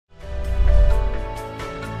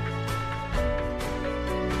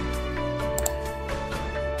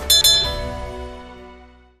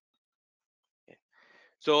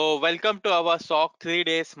So welcome to our SOC 3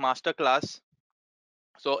 days masterclass.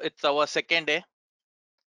 So it's our second day.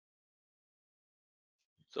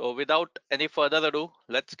 So without any further ado,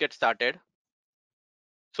 let's get started.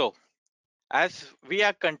 So as we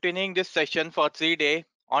are continuing this session for 3 days,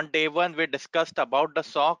 on day one we discussed about the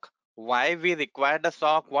SOC, why we require the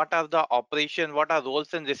SOC, what are the operation, what are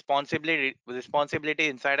roles and responsibility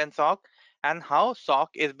inside an SOC, and how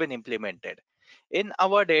SOC is been implemented. In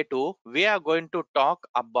our day two, we are going to talk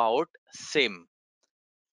about SIM.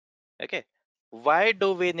 Okay, why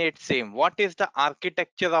do we need SIEM? What is the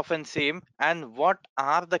architecture of an SIEM and what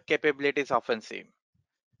are the capabilities of an SIEM?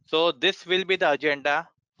 So this will be the agenda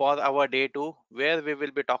for our day two, where we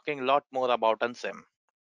will be talking a lot more about an SIEM.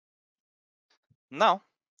 Now,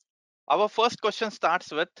 our first question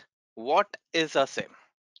starts with, what is a SIEM?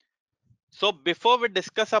 So before we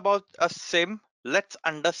discuss about a SIEM, let's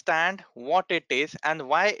understand what it is and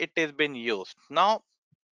why it is being used. Now,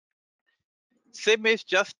 SIEM is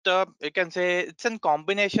just you can say it's a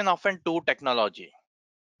combination of an two technology.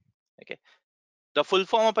 Okay, the full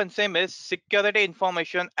form of SIEM is Security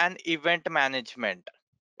Information and Event Management.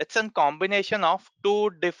 It's a combination of two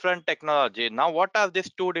different technologies. Now, what are these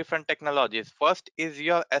two different technologies? First is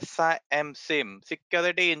your SIEM,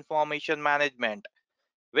 Security Information Management.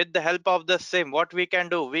 With the help of the SIEM, what we can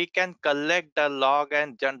do, we can collect the log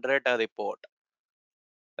and generate a report.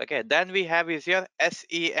 Okay, then we have is your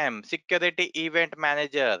SEM, Security Event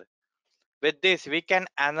Manager. With this, we can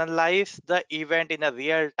analyze the event in a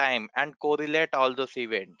real time and correlate all those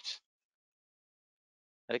events.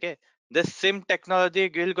 Okay, this SIM technology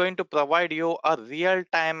will going to provide you a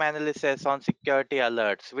real-time analysis on security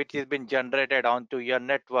alerts, which has been generated onto your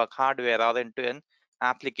network hardware or into an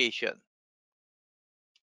application.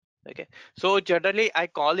 Okay, so generally I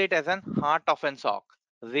call it as an heart of an SOC.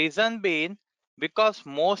 Reason being, because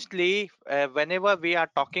mostly whenever we are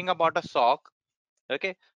talking about a SOC,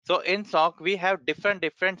 okay, so in SOC we have different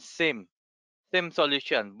SIM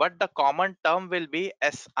solution, but the common term will be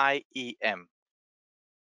SIEM,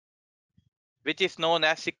 which is known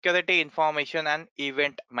as Security Information and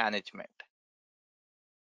Event Management.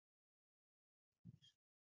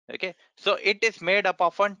 Okay, so it is made up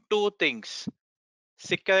of on two things: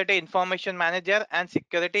 Security Information Manager and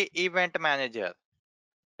Security Event Manager.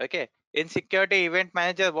 Okay, in Security Event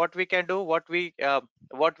Manager, what we can do, what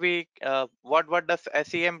does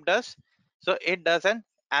SEM does? So it does an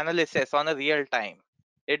analysis on a real time.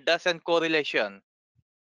 It does an correlation.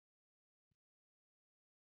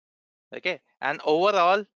 Okay, and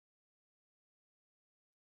overall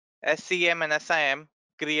SCM and SIM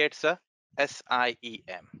creates a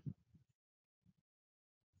SIEM.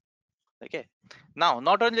 Okay, now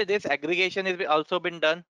not only this, aggregation is also been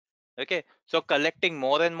done. Okay, so collecting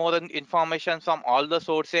more and more information from all the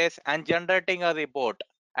sources and generating a report.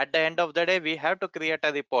 At the end of the day, we have to create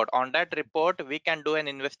a report. On that report, we can do an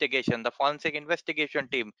investigation. The forensic investigation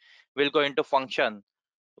team will go into function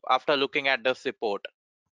after looking at this report.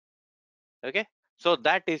 Okay, so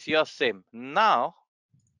that is your SIM. Now,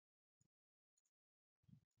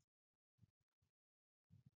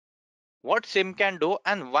 what SIM can do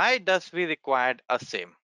and why does we require a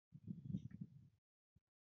SIM?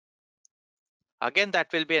 Again,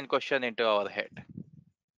 that will be a question into our head.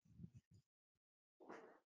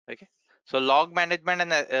 Okay, so log management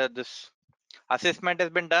and this assessment has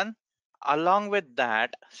been done. Along with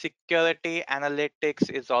that, security analytics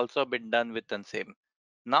is also been done with the same.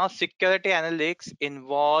 Now, security analytics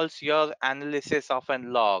involves your analysis of a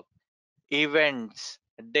log, events,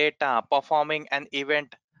 data, performing an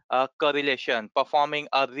event correlation, performing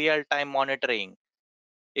a real-time monitoring.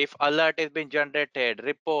 If alert has been generated,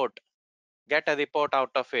 report, get a report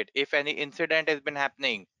out of it. If any incident has been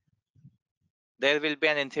happening, there will be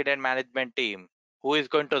an incident management team who is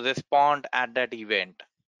going to respond at that event.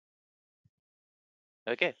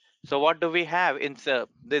 Okay, so what do we have in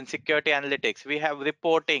security analytics? We have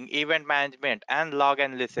reporting, event management, and log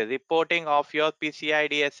analysis. Reporting of your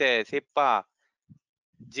PCI DSS, HIPAA,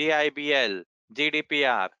 GIBL,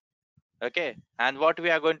 GDPR. Okay, and what we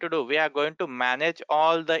are going to do? We are going to manage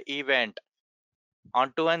all the event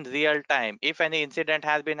onto in real time. If any incident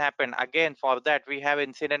has been happened, again for that we have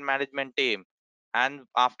incident management team, and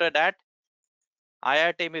after that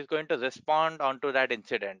IR team is going to respond onto that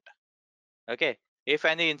incident. Okay, if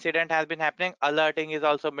any incident has been happening, alerting is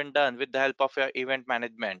also been done with the help of your event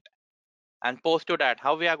management. And post to that,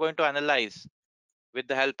 how we are going to analyze with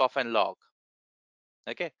the help of a log.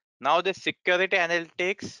 Okay, now the security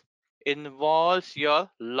analytics involves your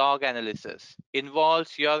log analysis,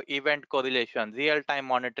 involves your event correlation, real-time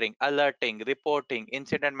monitoring, alerting, reporting,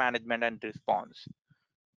 incident management, and response.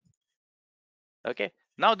 Okay,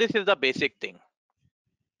 Now this is the basic thing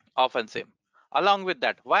of a SIM. Along with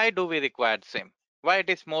that, why do we require SIM? Why it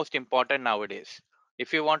is most important nowadays?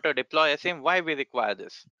 If you want to deploy a SIM, why we require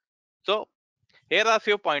this? So here are a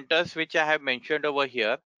few pointers which I have mentioned over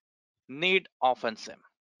here. Need of a SIM.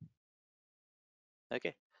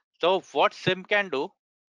 Okay. So what SIM can do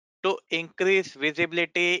to increase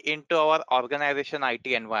visibility into our organization IT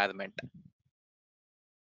environment.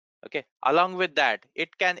 Okay. Along with that,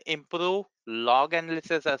 it can improve log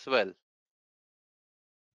analysis as well.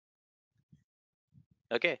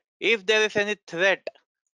 Okay. If there is any threat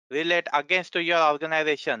relate against to your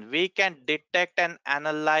organization, we can detect and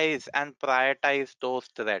analyze and prioritize those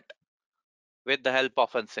threats with the help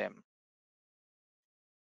of a SIM.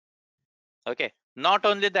 Okay. Not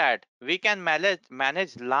only that, we can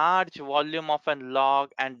manage large volume of a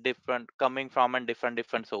log and different coming from and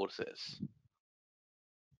different sources.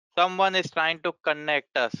 Someone is trying to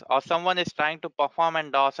connect us, or someone is trying to perform a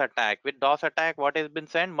DOS attack. With DOS attack, what has been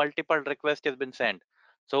sent? Multiple requests has been sent.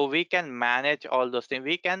 So we can manage all those things.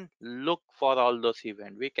 We can look for all those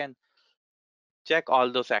events. We can check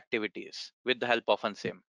all those activities with the help of a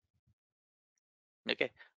SIM.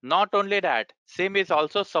 Okay. Not only that, SIM is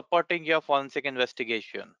also supporting your forensic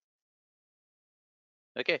investigation.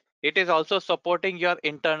 Okay. It is also supporting your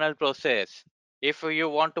internal process. If you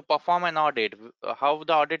want to perform an audit, how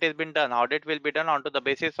the audit has been done? Audit will be done onto the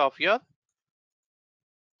basis of your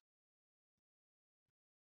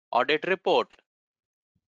audit report.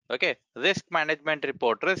 Okay. Risk management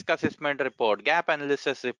report, risk assessment report, gap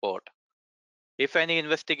analysis report. If any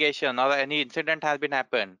investigation or any incident has been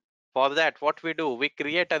happened, for that what we do, we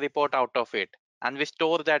create a report out of it and we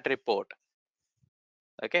store that report.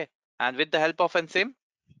 Okay. And with the help of an SIM,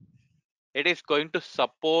 it is going to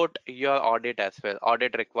support your audit as well,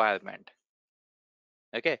 audit requirement.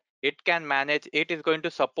 Okay. It can manage, it is going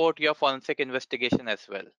to support your forensic investigation as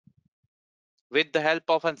well. With the help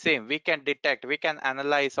of an SIM, we can detect, we can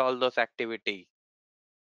analyze all those activity.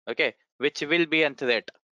 Okay. Which will be a threat.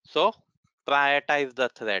 So prioritize the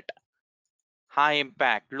threat. High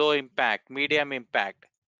impact, low impact, medium impact,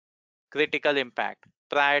 critical impact.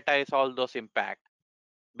 Prioritize all those impact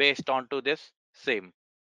based on to this SIM.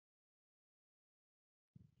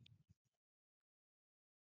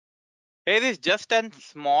 Here is just a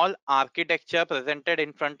small architecture presented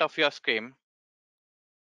in front of your screen,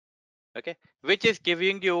 okay, which is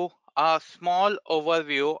giving you a small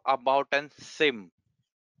overview about an SIM.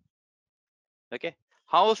 Okay,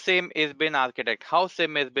 how SIM is been architect, how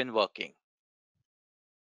SIM has been working.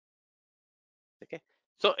 Okay,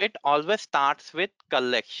 so it always starts with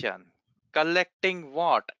collection. Collecting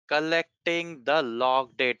what? Collecting the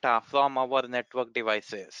log data from our network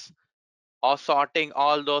devices or sorting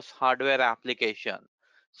all those hardware application.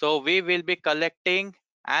 So we will be collecting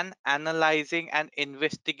and analyzing and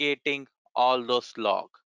investigating all those log.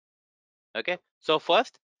 Okay. So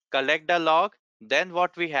first collect the log. Then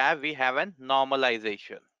what we have a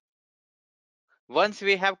normalization. Once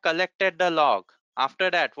we have collected the log, after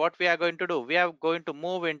that what we are going to do? We are going to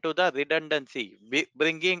move into the redundancy,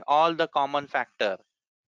 bringing all the common factor.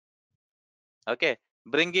 Okay.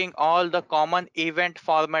 Bringing all the common event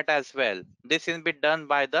format as well. This will be done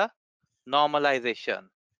by the normalization.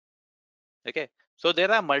 Okay, so there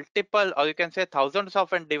are multiple, or you can say thousands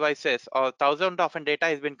of devices or thousands of data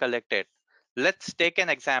has been collected. Let's take an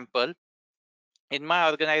example. In my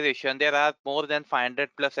organization there are more than 500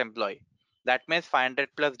 plus employee. That means 500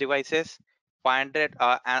 plus devices. 500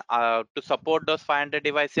 to support those 500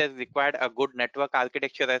 devices required a good network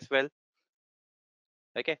architecture as well.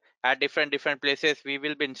 Okay, at different places we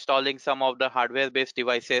will be installing some of the hardware based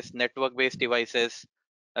devices, network based devices.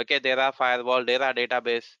 Okay, there are firewall, there are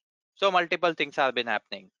database, so multiple things have been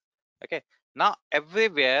happening. Okay, now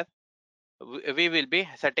everywhere we will be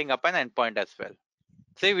setting up an endpoint as well.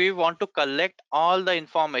 See, we want to collect all the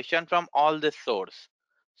information from all this source.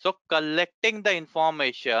 So collecting the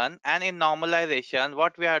information, and in normalization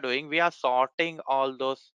what we are doing, we are sorting all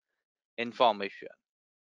those information.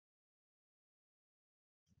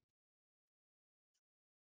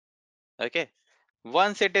 Okay,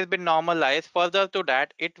 once it has been normalized, further to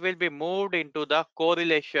that, it will be moved into the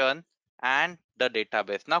correlation and the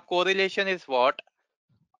database. Now, correlation is what?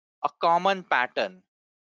 A common pattern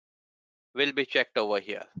will be checked over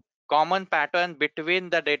here. Common pattern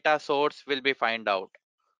between the data source will be find out,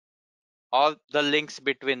 or the links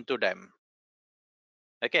between to them.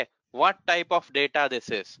 Okay, what type of data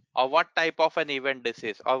this is, or what type of an event this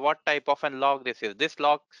is, or what type of an log this is. This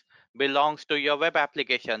log belongs to your web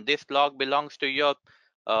application. This log belongs to your,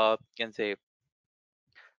 can say,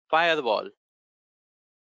 firewall.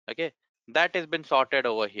 Okay, that has been sorted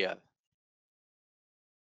over here.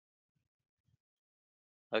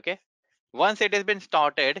 Okay, once it has been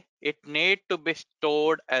started, it need to be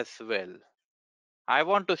stored as well. I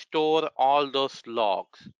want to store all those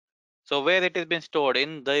logs. So where it has been stored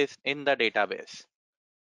in this, in the database.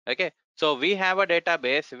 Okay, so we have a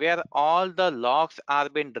database where all the logs are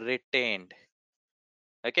being retained.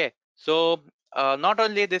 Okay, so not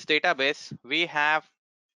only this database, we have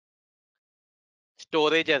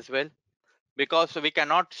storage as well, because we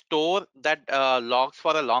cannot store that logs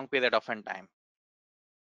for a long period of time.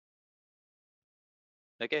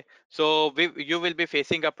 Okay, so you will be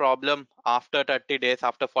facing a problem after 30 days,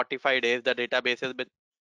 after 45 days, the database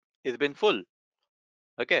has been full.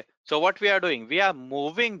 Okay, so what we are doing, we are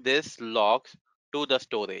moving this logs to the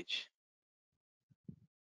storage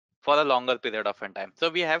for a longer period of time.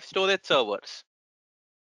 So we have storage servers,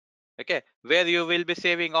 okay, where you will be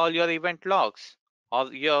saving all your event logs,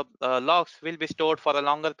 or your logs will be stored for a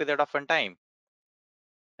longer period of time.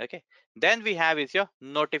 Okay, then we have is your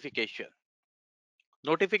notification.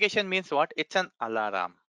 Notification means what? It's an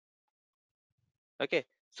alarm. Okay,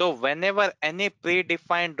 so whenever any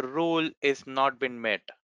predefined rule is not been met,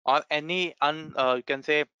 or any you can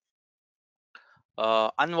say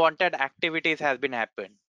unwanted activities has been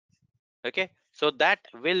happened, okay, so that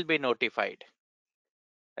will be notified.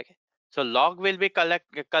 Okay, so log will be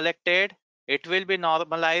collected, it will be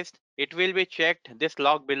normalized, it will be checked this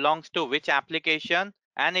log belongs to which application,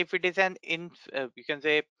 and if it is an you can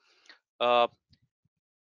say uh,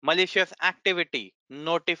 malicious activity,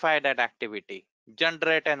 notify that activity,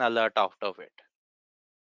 generate an alert out of it.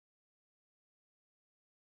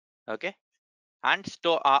 Okay, and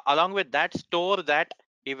store along with that, store that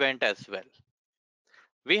event as well.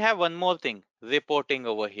 We have one more thing, reporting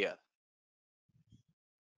over here.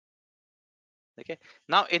 Okay,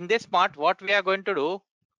 now in this part what we are going to do,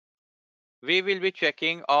 we will be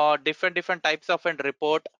checking different types of a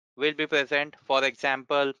report will be present. For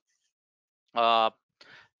example, uh,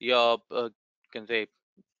 your can say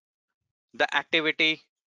the activity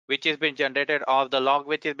which has been generated, or the log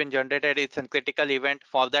which has been generated, it's a critical event.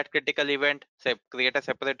 For that critical event, say create a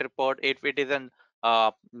separate report. If it is an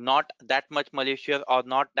not that much malicious or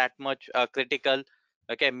not that much critical,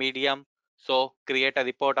 okay, medium, so create a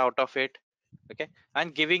report out of it. Okay,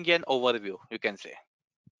 and giving you an overview, you can say,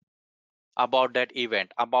 about that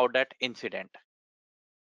event, about that incident.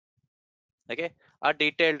 Okay, a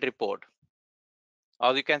detailed report,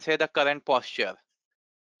 or you can say the current posture,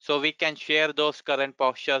 so we can share those current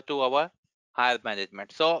posture to our higher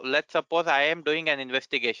management. So let's suppose I am doing an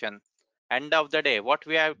investigation. End of the day, what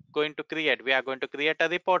we are going to create, we are going to create a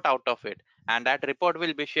report out of it, and that report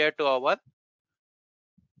will be shared to our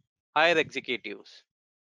higher executives.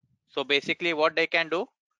 So basically what they can do,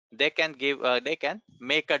 they can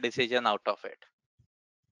make a decision out of it.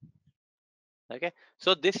 Okay,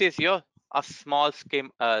 so this is your a small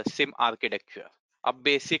scheme SIEM architecture, a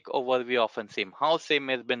basic overview of a SIEM, how SIEM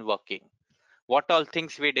has been working, what all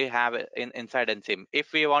things we do have inside a SIEM.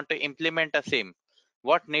 If we want to implement a SIEM,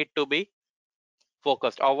 what need to be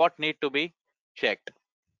focused, or what need to be checked.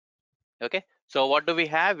 Okay, so what do we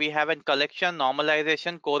have? We have a collection,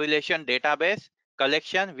 normalization, correlation, database.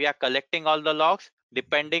 Collection, we are collecting all the logs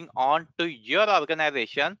depending on to your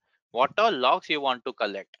organization, what all logs you want to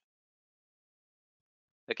collect.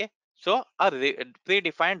 Okay, so a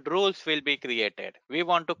predefined rules will be created. We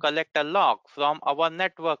want to collect a log from our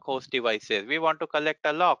network host devices, we want to collect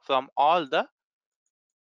a log from all the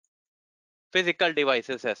physical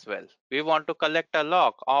devices as well, we want to collect a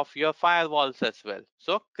log of your firewalls as well.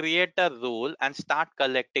 So create a rule and start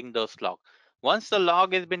collecting those logs. Once the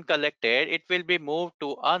log has been collected, it will be moved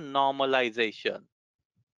to a normalization,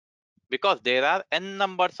 because there are n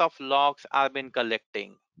numbers of logs are been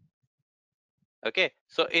collecting. Okay,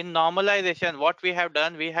 so in normalization what we have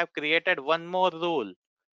done, we have created one more rule,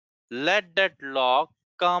 let that log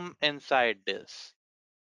come inside this.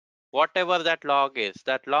 Whatever that log is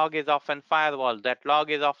of an firewall, that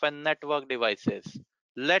log is of an network devices.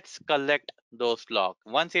 Let's collect those log.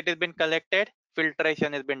 Once it has been collected,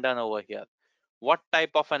 filtration has been done over here. What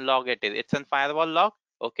type of a log it is? It's a firewall log.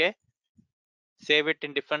 Okay, save it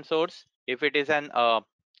in different source. If it is an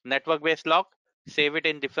network based log, save it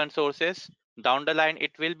in different sources. Down the line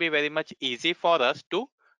it will be very much easy for us to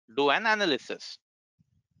do an analysis,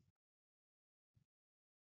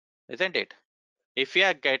 isn't it? If we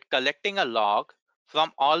are collecting a log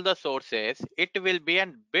from all the sources, it will be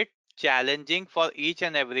a bit challenging for each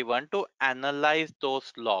and everyone to analyze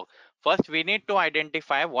those logs. First we need to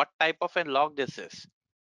identify what type of a log this is.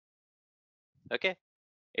 Okay,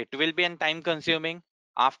 it will be an time consuming.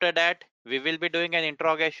 After that we will be doing an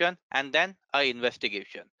interrogation and then a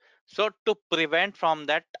investigation. So to prevent from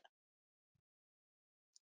that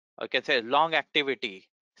okay, say long activity,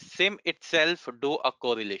 SIEM itself do a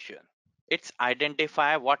correlation. It's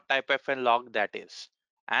identify what type of a log that is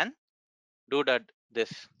and do that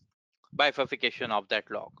this bifurcation of that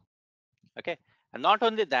log. Okay, and not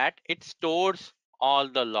only that, it stores all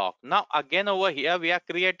the log. Now again over here we are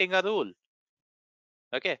creating a rule.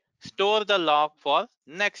 Okay, store the log for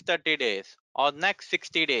next 30 days or next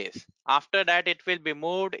 60 days. After that it will be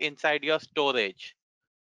moved inside your storage.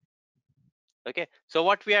 Okay, so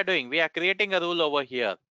what we are doing, we are creating a rule over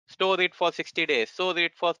here. Store it for 60 days, store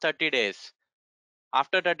it for 30 days.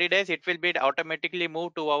 After 30 days it will be automatically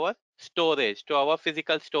moved to our storage, to our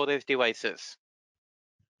physical storage devices.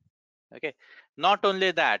 Okay, not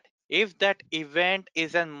only that, if that event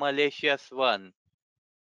is a malicious one,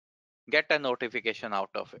 get a notification out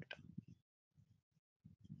of it.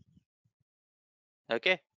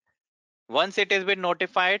 Okay, once it has been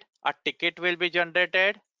notified, a ticket will be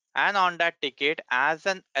generated, and on that ticket, as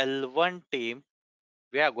an L1 team,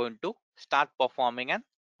 we are going to start performing an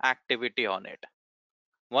activity on it.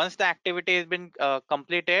 Once the activity has been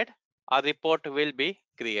completed, a report will be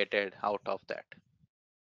created out of that.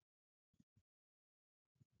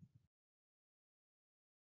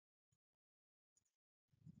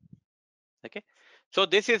 Okay, so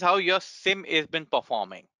this is how your SIEM is been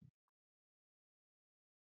performing.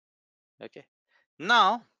 Okay,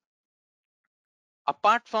 now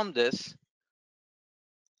apart from this,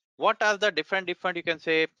 what are the different you can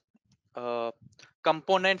say uh,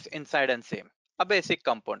 components inside an SIEM? A basic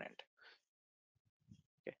component.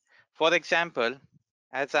 Okay. For example,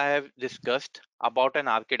 as I have discussed about an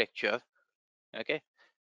architecture, okay,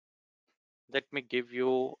 let me give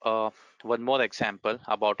you one more example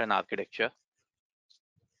about an architecture.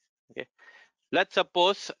 Okay, let's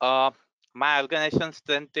suppose my organization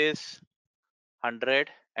strength is 100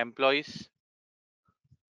 employees.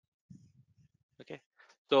 Okay,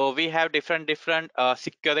 so we have different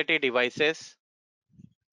security devices.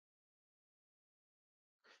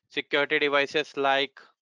 Security devices like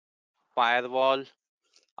firewall.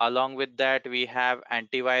 Along with that, we have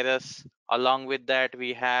antivirus. Along with that,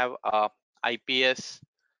 we have IPS.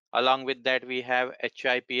 Along with that, we have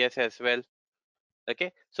HIPS as well.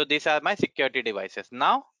 Okay, so these are my security devices.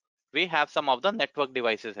 Now we have some of the network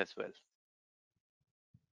devices as well.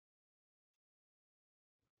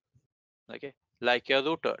 Okay, like your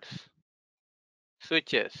routers,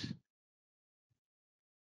 switches.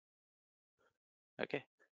 Okay,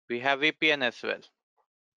 we have VPN as well.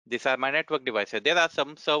 These are my network devices. There are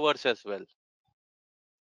some servers as well.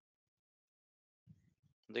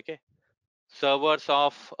 Okay, servers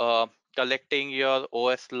of collecting your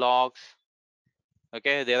OS logs.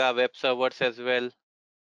 Okay, there are web servers as well.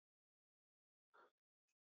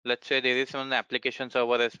 Let's say there is an application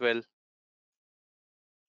server as well.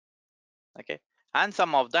 Okay, and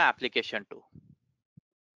some of the application too.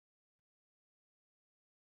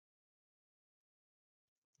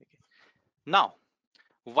 Okay. Now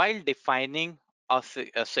while defining a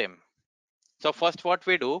SIEM, so first what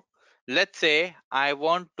we do, let's say I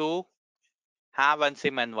want to have a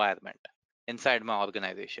SIEM environment inside my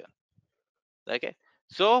organization. Okay,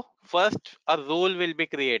 so first a rule will be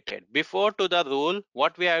created. Before to the rule,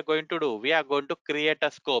 what we are going to do, we are going to create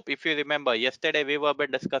a scope. If you remember, yesterday we were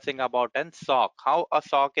been discussing about an SOC, how a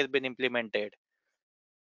SOC has been implemented.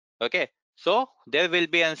 Okay, so there will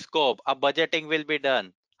be a scope, a budgeting will be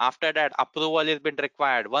done. After that, approval is been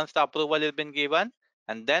required. Once the approval has been given,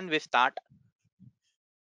 and then we start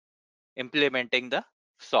implementing the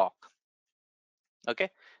SOC. Okay,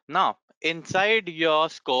 now inside your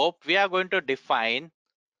scope, we are going to define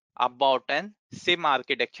about an SIEM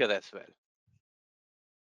architecture as well.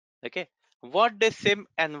 Okay, what the SIEM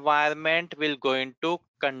environment will going to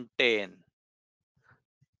contain.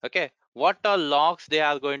 Okay, what are logs they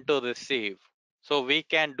are going to receive, so we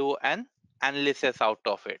can do an analysis out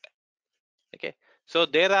of it. Okay, so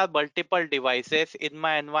there are multiple devices in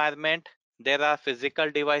my environment. There are physical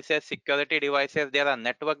devices, security devices, there are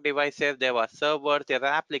network devices, there are servers, there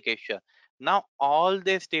are application. Now all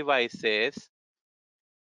these devices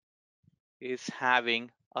is having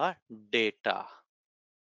a data.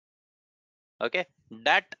 Okay,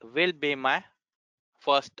 that will be my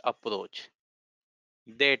first approach.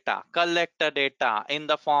 Data, collect the data in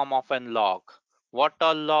the form of a log. What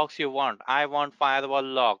all logs you want? I want firewall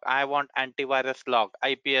log, I want antivirus log,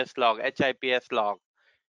 IPS log, HIPS log,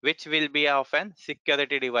 which will be of an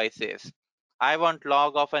security devices. I want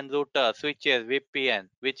log of an router, switches, VPN,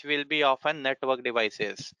 which will be of an network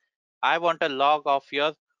devices. I want a log of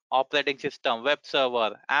your operating system, web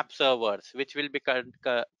server, app servers, which will be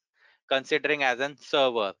considering as an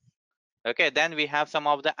server. Okay, then we have some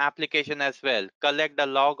of the application as well. Collect the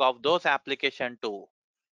log of those application too.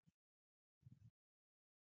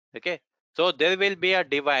 Okay, so there will be a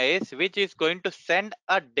device which is going to send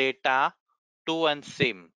a data to an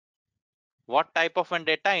SIM. What type of an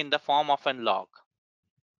data? In the form of an log.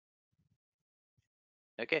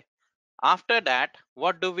 Okay, after that,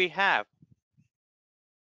 what do we have?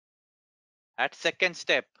 At second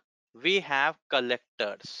step, we have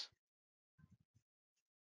collectors,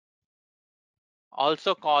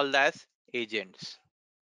 also called as agents.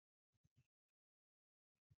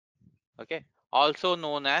 Okay, also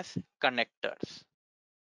known as connectors.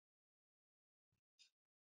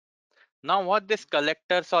 Now what this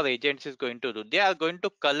collectors or agents is going to do, they are going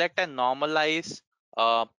to collect and normalize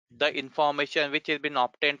the information which has been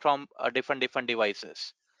obtained from different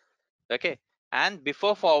devices. Okay, and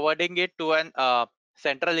before forwarding it to an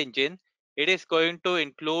central engine, it is going to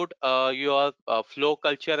include your flow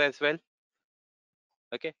culture as well.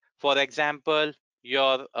 Okay, for example,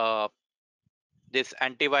 your this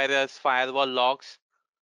antivirus firewall logs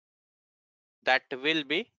that will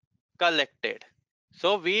be collected.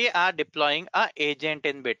 So we are deploying a agent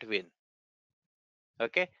in between.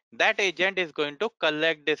 Okay, that agent is going to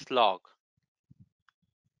collect this log.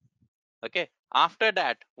 Okay, after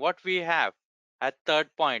that, what we have at third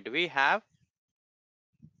point, we have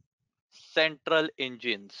central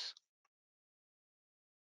engines.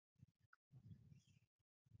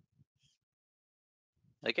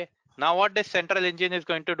 Okay, now what this central engine is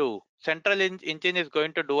going to do, central engine is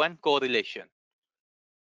going to do an correlation.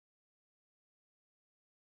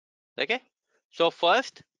 Okay, so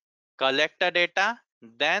first collect the data,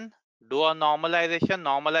 then do a normalization.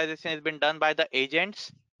 Normalization has been done by the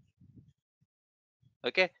agents.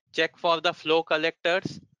 Okay, check for the flow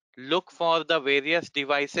collectors, look for the various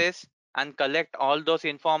devices and collect all those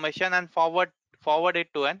information and forward it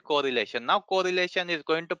to an correlation. Now correlation is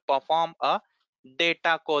going to perform a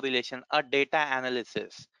data correlation, a data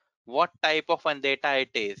analysis. What type of an data it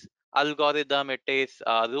is, algorithm it is,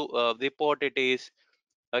 report it is,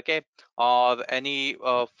 okay, or any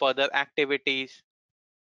further activities,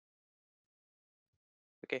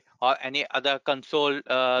 okay, or any other console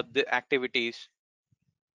the activities.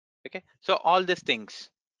 Okay, so all these things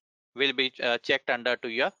will be checked under to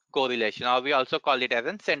your correlation, or we also call it as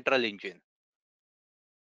a central engine.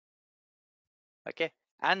 Okay,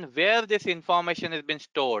 and where this information has been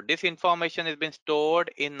stored, this information has been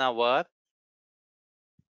stored in our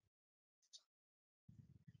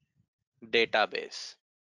database.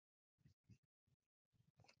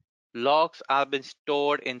 Logs are been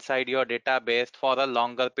stored inside your database for a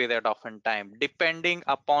longer period of time, depending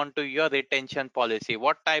upon to your retention policy.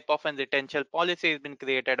 What type of a retention policy has been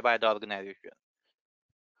created by the organization?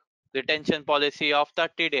 Retention policy of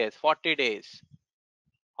 30 days, 40 days,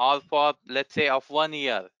 or for let's say of 1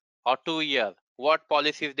 year or 2 year. What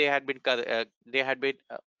policies they had been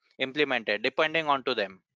implemented, depending on to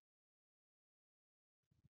them.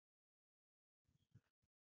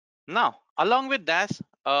 Now along with that,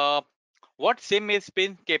 what SIM is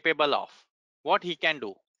been capable of, what he can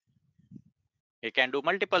do, he can do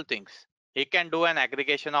multiple things. He can do an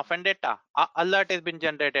aggregation of an data, alert has been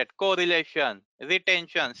generated, correlation,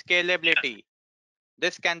 retention, scalability.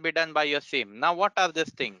 This can be done by your SIM. Now what are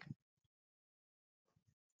these things?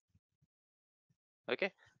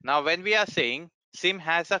 Okay, now when we are saying SIM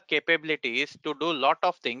has a capabilities to do lot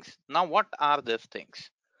of things, now what are these things?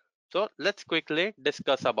 So let's quickly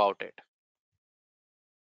discuss about it.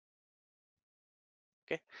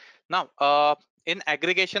 Okay, now in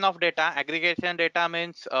aggregation data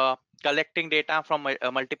means collecting data from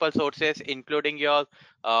multiple sources, including your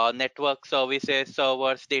network services,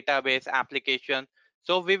 servers, database, application.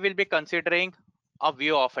 So we will be considering a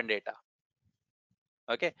view of a data.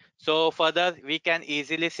 Okay, so further we can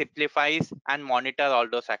easily simplify and monitor all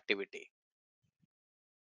those activity.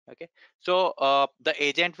 Okay, so the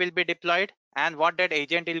agent will be deployed, and what that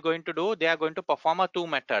agent is going to do, they are going to perform a two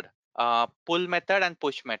method, pull method and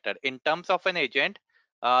push method. In terms of an agent,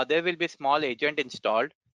 there will be small agent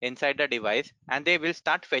installed inside the device, and they will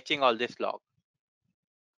start fetching all this log,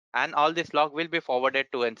 and all this log will be forwarded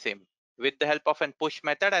to an SIM with the help of an push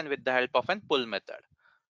method and with the help of an pull method.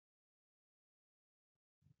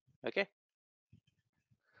 Okay,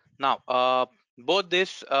 now both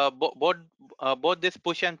this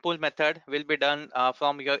push and pull method will be done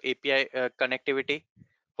from your API connectivity.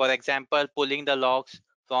 For example, pulling the logs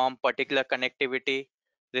from particular connectivity,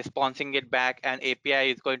 responding it back, and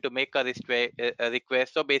API is going to make a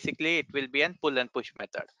request. So basically, it will be an pull and push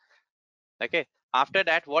method. Okay. After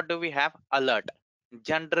that, what do we have? Alert.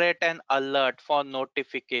 Generate an alert for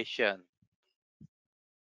notification.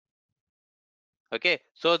 Okay,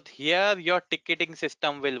 so here your ticketing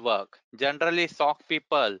system will work. Generally, SOC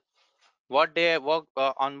people, what they work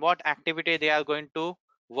on, what activity they are going to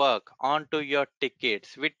work onto your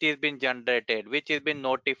tickets, which is been generated, which is been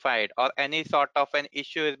notified, or any sort of an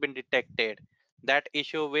issue has been detected. That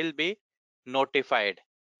issue will be notified.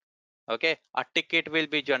 Okay, a ticket will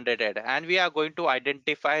be generated, and we are going to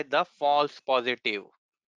identify the false positive.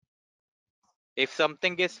 If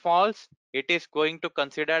something is false, it is going to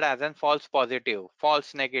consider as an false positive,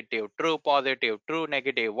 false negative, true positive, true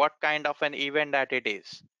negative, what kind of an event that it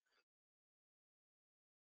is.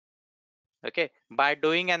 Okay, by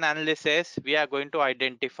doing an analysis, we are going to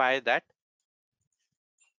identify that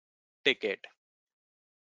ticket.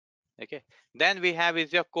 Okay, then we have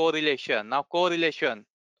is your correlation. Now correlation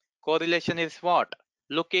is what?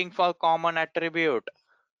 Looking for common attribute,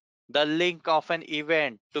 the link of an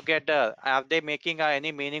event together. Are they making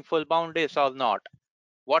any meaningful boundaries or not?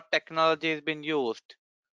 What technology has been used?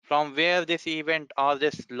 From where this event or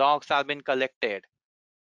this logs are been collected?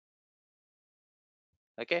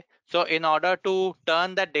 Okay, so in order to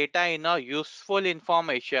turn the data in a useful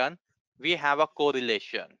information, we have a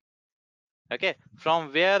correlation. Okay,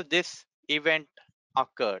 from where this event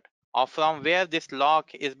occurred, or from where this log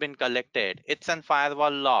is been collected. It's an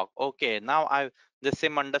firewall log. Okay, now I the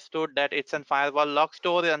sim understood that it's an firewall log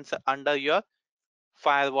stored under your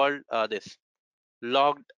firewall this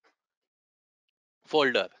logged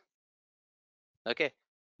folder. Okay,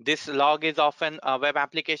 this log is often a web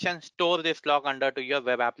application. Store this log under to your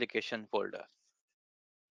web application folder.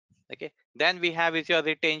 Okay, then we have is your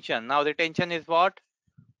retention. Now retention is what?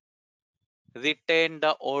 Retain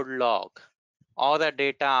the old log or the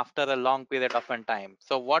data after a long period of time.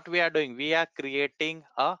 So what we are doing, we are creating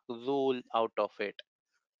a rule out of it.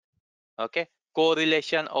 Okay,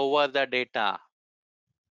 correlation over the data.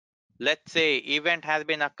 Let's say event has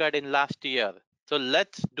been occurred in last year. So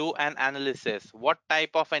let's do an analysis. What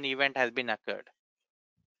type of an event has been occurred?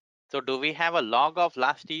 So do we have a log of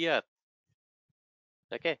last year?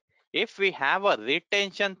 Okay, if we have a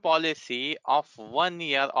retention policy of 1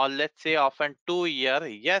 year, or let's say often 2 year,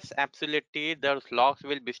 yes, absolutely those logs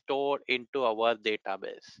will be stored into our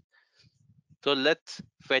database. So let's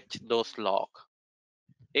fetch those log.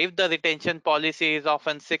 If the retention policy is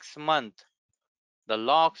often 6 months, the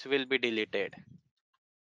logs will be deleted.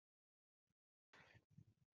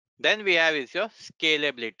 Then we have is your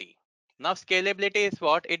scalability. Now scalability is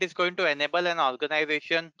what? It is going to enable an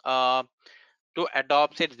organization to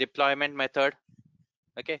adopt its deployment method.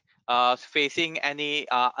 Okay, facing any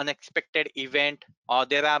unexpected event, or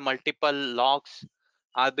there are multiple logs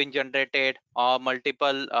are being generated, or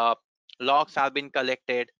multiple logs are being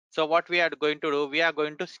collected. So what we are going to do, we are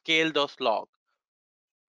going to scale those logs.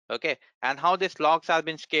 Okay, and how these logs are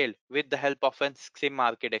being scaled? With the help of an SIEM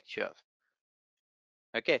architecture.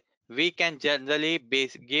 Okay, we can generally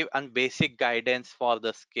give a basic guidance for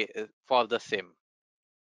the scale for the SIEM.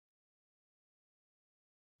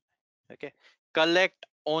 Okay, collect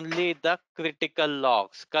only the critical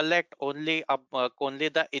logs, collect only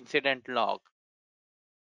the incident log.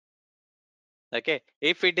 Okay,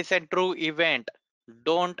 if it is a true event,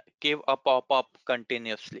 don't give a pop-up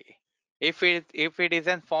continuously. If it is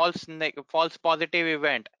a false positive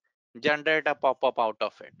event, generate a pop-up out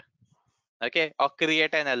of it. Okay, or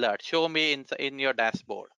create an alert, show me in your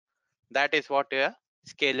dashboard. That is what your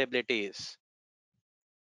scalability is.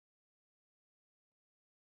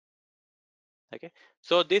 Okay,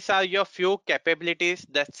 so these are your few capabilities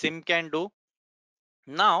that SIEM can do.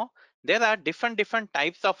 Now there are different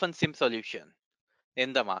types of a SIEM solution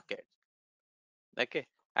in the market. Okay,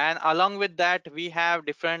 and along with that we have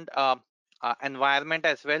different environment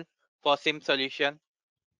as well for SIEM solution.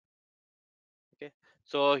 Okay,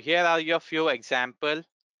 so here are your few example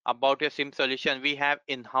about your SIEM solution. We have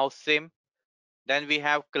in-house SIEM, then we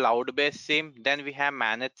have cloud-based SIEM, then we have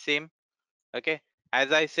managed SIEM. Okay,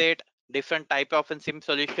 as I said, different type of a SIEM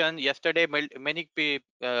solution. Yesterday many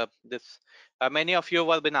of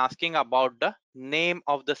you have been asking about the name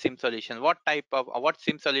of the SIEM solution, what type of what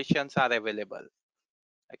SIEM solutions are available.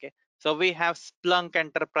 Okay, so we have Splunk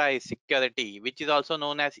Enterprise Security, which is also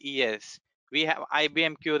known as ES. We have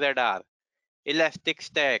IBM QRadar, Elastic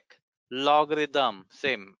Stack, Logarithm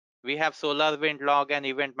SIEM. We have SolarWind Log and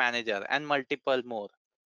Event Manager, and multiple more.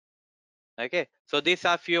 Okay, so these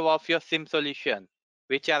are few of your SIEM solution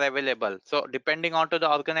which are available. So depending on to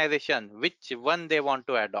the organization, which one they want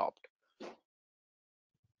to adopt.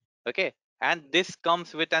 Okay, and this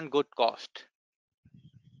comes with an good cost.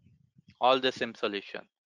 All the SIEM solution.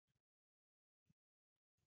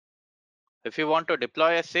 If you want to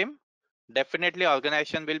deploy a SIEM, definitely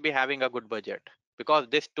organization will be having a good budget, because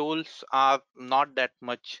these tools are not that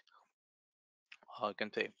much, I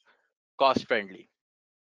can say, cost friendly.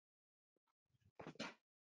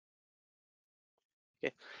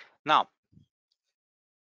 Okay. Now,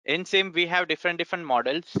 in SIEM, we have different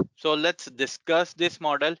models. So let's discuss this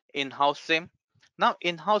model in-house SIEM. Now,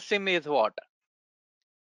 in-house SIEM is what?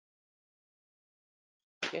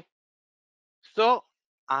 Okay. So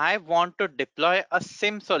I want to deploy a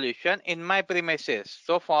SIEM solution in my premises.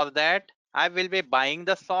 So for that, I will be buying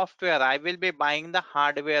the software. I will be buying the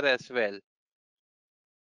hardware as well.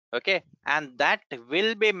 Okay. And that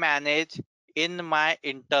will be managed in my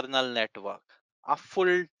internal network. A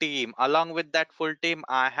full team. Along with that full team,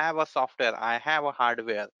 I have a software. I have a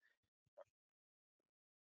hardware.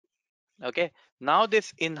 Okay. Now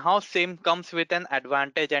this in-house SIEM comes with an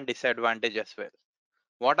advantage and disadvantage as well.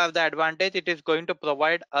 What are the advantage? It is going to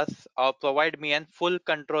provide us or provide me an full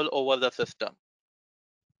control over the system.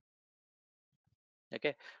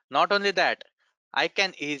 Okay. Not only that, I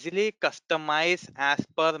can easily customize as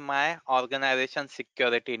per my organization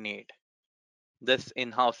security need this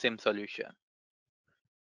in-house SIEM solution.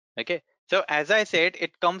 Okay. So as I said,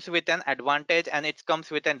 it comes with an advantage and it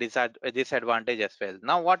comes with a disadvantage as well.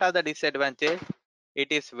 Now, what are the disadvantages?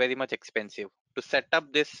 It is very much expensive to set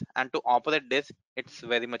up this and to operate this. It's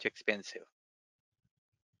very much expensive.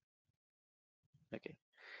 Okay.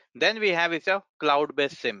 Then we have is a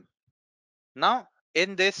cloud-based SIEM. Now,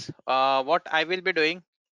 in this, what I will be doing,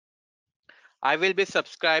 I will be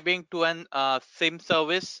subscribing to an SIEM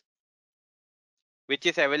service which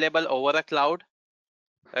is available over a cloud.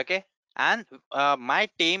 Okay. And my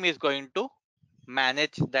team is going to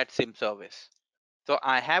manage that SIEM service. So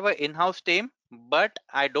I have an in-house team, but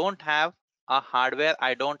I don't have a hardware.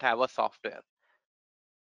 I don't have a software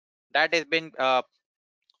that has been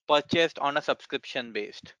purchased on a subscription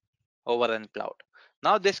based over in cloud.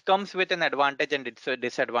 Now this comes with an advantage and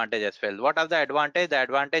disadvantage as well. What are the advantage? The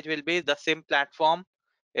advantage will be the SIEM platform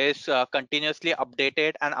is continuously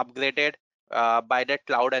updated and upgraded by the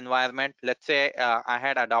cloud environment. Let's say I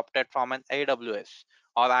had adopted from an AWS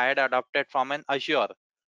or I had adopted from an Azure.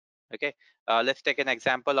 Okay, let's take an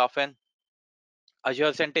example of an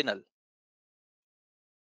Azure Sentinel.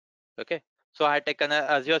 Okay, so I had taken a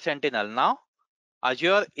Azure Sentinel. Now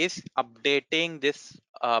Azure is updating this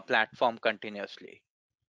platform continuously.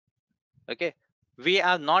 Okay, we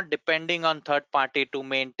are not depending on third party to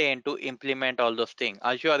maintain, to implement all those things.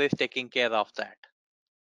 Azure is taking care of that.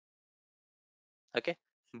 Okay,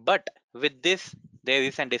 but with this there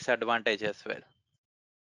is a disadvantage as well.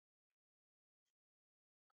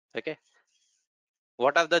 Okay,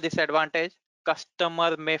 what are the disadvantage?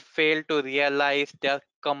 Customer may fail to realize their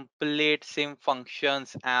complete SIM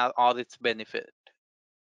functions or its benefit.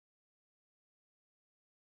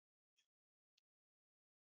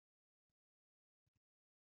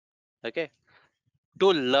 Okay, to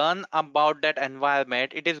learn about that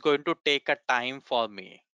environment, it is going to take a time for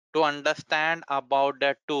me to understand about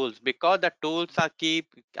the tools, because the tools are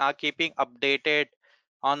keeping updated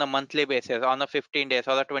on a monthly basis, on a 15 days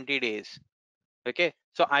or a 20 days. Okay,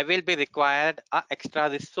 so I will be required a extra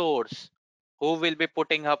resource who will be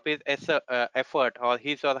putting up his effort or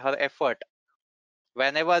his or her effort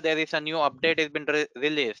whenever there is a new update has been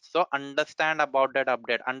released. So understand about that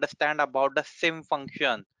update, understand about the SIM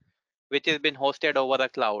function which has been hosted over the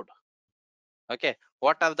cloud. Okay,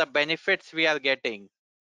 what are the benefits we are getting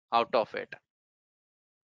out of it?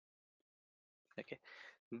 Okay,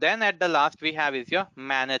 then at the last we have is your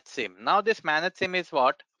managed SIEM. Now this managed SIEM is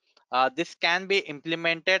what? This can be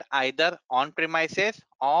implemented either on premises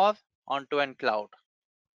or onto an cloud.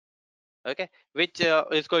 Okay, which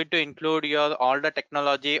is going to include your all the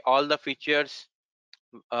technology, all the features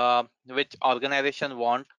which organization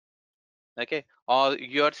want. Okay, or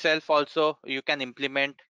yourself also you can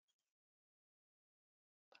implement.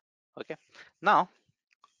 Okay, now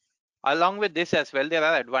along with this as well, there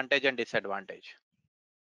are advantage and disadvantage.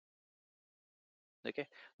 Okay,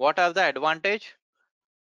 what are the advantage?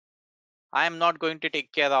 I am not going to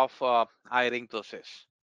take care of hiring process.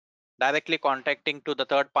 Directly contacting to the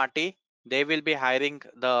third party, they will be hiring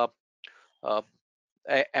the uh,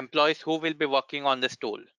 employees who will be working on this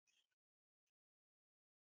tool.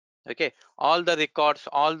 Okay, all the records,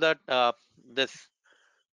 all the this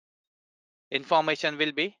information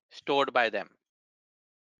will be stored by them.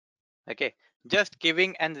 Okay, just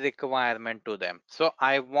giving an requirement to them. So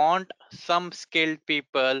I want some skilled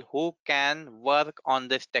people who can work on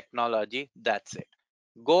this technology. That's it.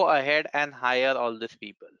 Go ahead and hire all these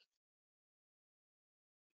people.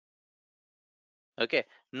 Okay,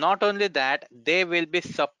 not only that, they will be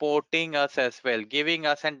supporting us as well, giving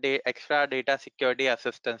us an extra data security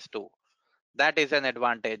assistance too. That is an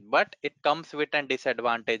advantage, but it comes with a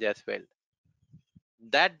disadvantage as well.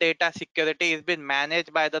 That data security is being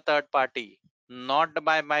managed by the third party, not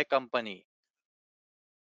by my company.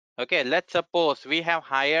 Okay, let's suppose we have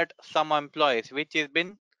hired some employees which is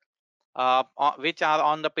been which are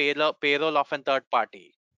on the payroll of a third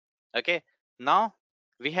party. Okay, now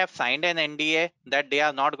we have signed an NDA that they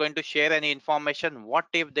are not going to share any information. What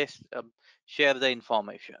if they share the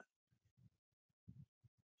information?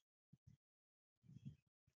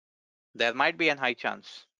 There might be a high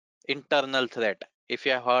chance. Internal threat. If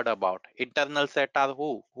you have heard about internal threat, are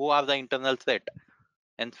who are the internal threat?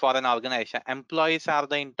 And for an organization, employees are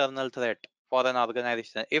the internal threat for an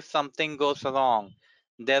organization. If something goes wrong,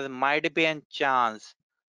 there might be a chance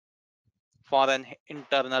for an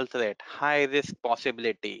internal threat, high risk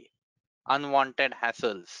possibility, unwanted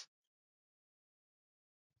hassles.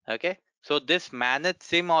 Okay, so this managed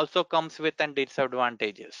SIM also comes with an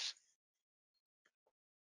disadvantages.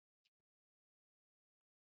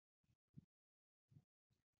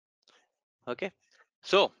 Okay,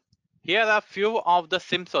 so here are few of the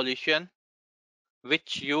SIM solution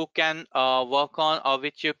which you can work on, or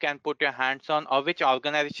which you can put your hands on, or which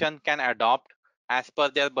organization can adopt as per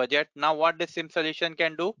their budget. Now what the SIM solution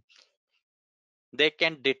can do, they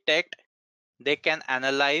can detect, they can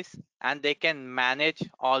analyze, and they can manage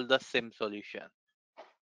all the SIM solution.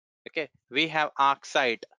 Okay, we have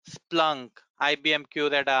ArcSight, Splunk, IBM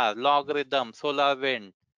QRadar, Logarithm,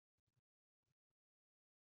 SolarWind.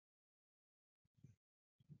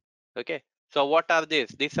 Okay, so what are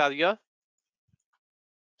these are your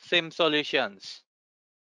SIM solutions.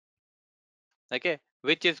 Okay,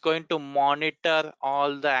 which is going to monitor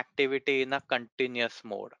all the activity in a continuous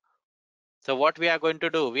mode. So what we are going to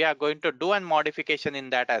do, we are going to do a modification in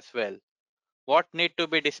that as well. What need to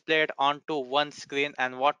be displayed onto one screen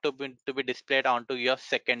and what to be displayed onto your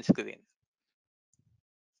second screen.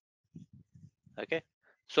 Okay,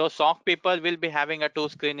 so SOC people will be having a two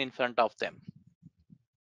screen in front of them.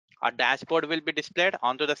 A dashboard will be displayed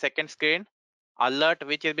onto the second screen, alert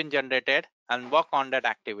which has been generated, and work on that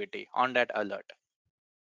activity, on that alert.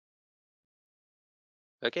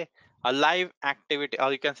 Okay, a live activity,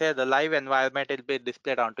 or you can say the live environment will be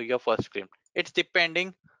displayed onto your first screen. It's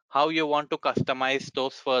depending how you want to customize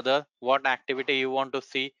those further, what activity you want to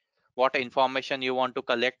see, what information you want to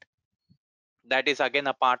collect. That is again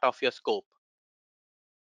a part of your scope.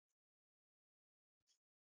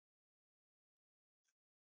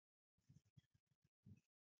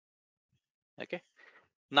 Okay,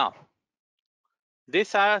 now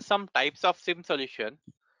these are some types of SIM solution.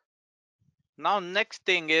 Now next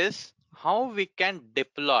thing is how we can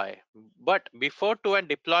deploy. But before to a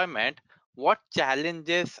deployment, what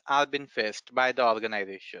challenges are being faced by the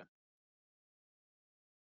organization?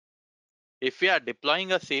 If we are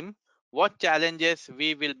deploying a SIM, what challenges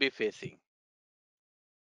we will be facing,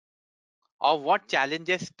 or what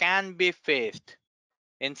challenges can be faced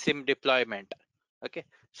in SIM deployment? Okay,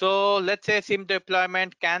 so let's say SIM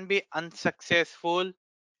deployment can be unsuccessful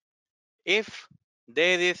if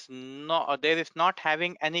there is not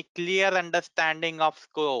having any clear understanding of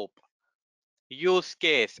scope, use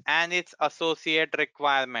case, and its associate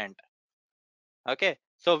requirement. Okay,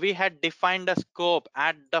 so we had defined a scope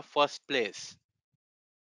at the first place,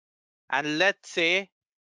 and let's say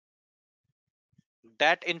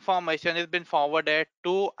that information has been forwarded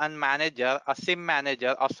to a manager, a SIM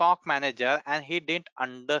manager, a SOC manager, and he didn't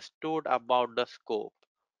understood about the scope.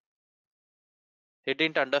 He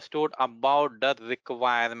didn't understood about the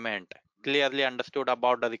requirement. Clearly understood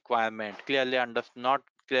about the requirement. Not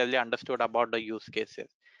clearly understood about the use cases.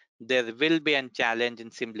 There will be a challenge in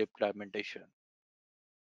SIM implementation.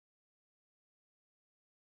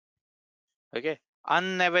 Okay,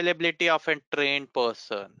 unavailability of a trained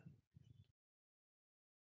person.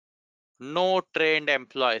 No trained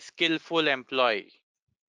employee, skillful employee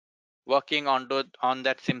working on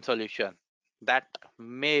that SIM solution, that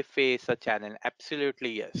may face a challenge.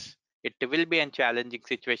 Absolutely yes, it will be a challenging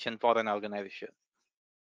situation for an organization.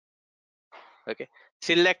 Okay,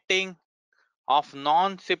 selecting of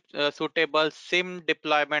non suitable SIM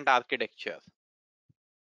deployment architecture.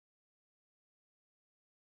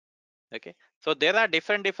 Okay, so there are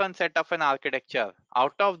different set of an architecture.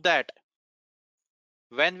 Out of that,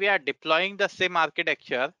 when we are deploying the SIM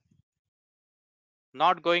architecture,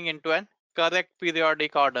 not going into an correct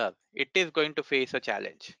periodic order, it is going to face a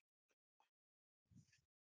challenge.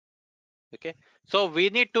 Okay, so we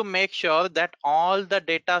need to make sure that all the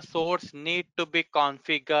data source need to be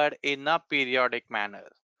configured in a periodic manner.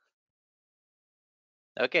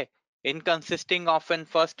 Okay, in consisting of an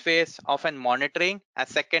first phase of an monitoring, a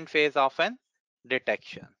second phase of an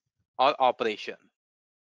detection, or operation.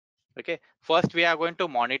 Okay, first we are going to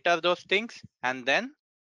monitor those things, and then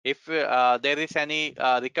if there is any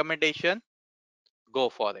recommendation, go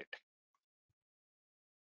for it.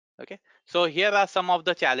 Okay, so here are some of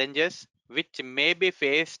the challenges which may be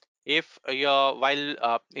faced if you're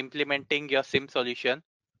while implementing your SIM solution.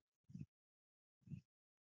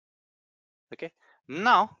 Okay,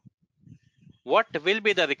 now what will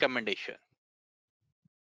be the recommendation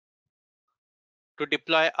to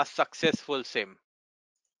deploy a successful SIM?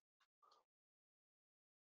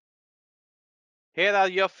 Here are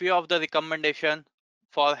your few of the recommendation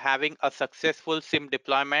for having a successful SIM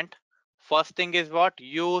deployment. First thing is what?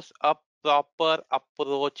 Use a proper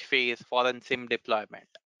approach phase for a SIM deployment.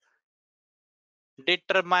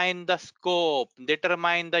 Determine the scope,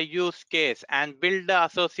 determine the use case, and build the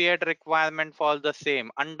associate requirement for the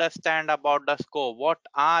same. Understand about the scope. What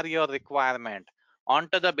are your requirement?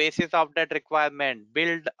 Onto the basis of that requirement,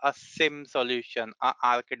 build a SIM solution, a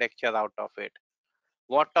architecture out of it.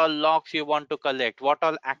 What all logs you want to collect, what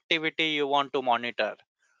all activity you want to monitor.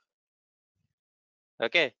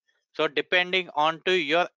 Okay, so depending on to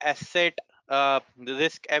your asset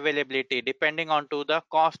risk availability, depending on to the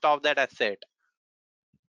cost of that asset,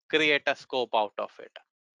 create a scope out of it.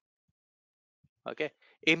 Okay,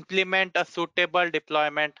 implement a suitable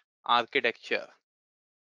deployment architecture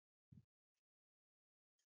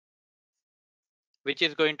which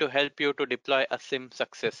is going to help you to deploy a SIM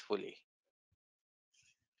successfully.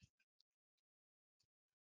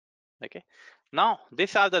 Okay, now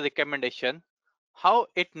these are the recommendation how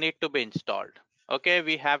it need to be installed. Okay,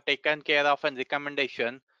 we have taken care of a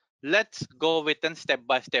recommendation. Let's go with a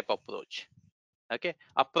step-by-step approach. Okay,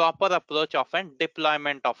 a proper approach of a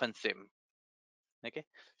deployment of a SIM. Okay,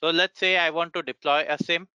 so let's say I want to deploy a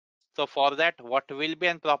SIM. So for that, what will be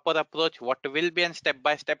a proper approach? What will be a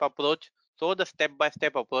step-by-step approach? So the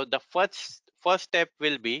step-by-step approach, the first step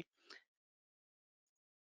will be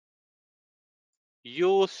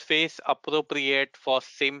use phase appropriate for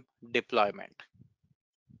SIM deployment.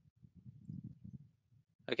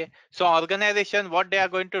 Okay, so organization, what they are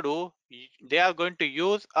going to do, they are going to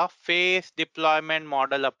use a phase deployment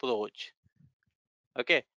model approach.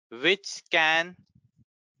 Okay, which can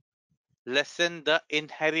lessen the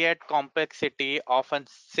inherent complexity of a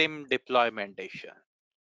SIM deploymentation.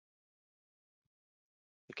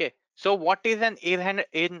 Okay, so what is an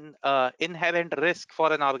inherent risk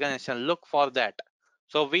for an organization? Look for that.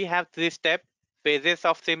 So we have three step phases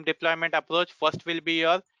of SIM deployment approach. First will be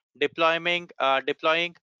your deploying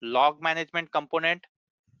log management component,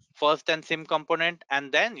 first and SIM component,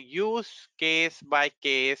 and then use case by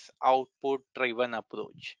case output driven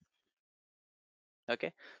approach.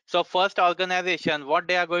 Okay, so first organization, what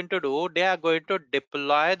they are going to do, they are going to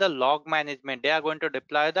deploy the log management, they are going to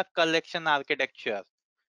deploy the collection architecture.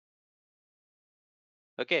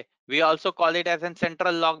 Okay, we also call it as a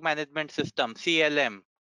central log management system, CLM,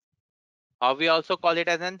 or we also call it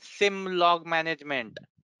as a SIM log management.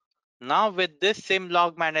 Now with this SIM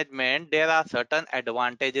log management, there are certain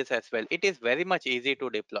advantages as well. It is very much easy to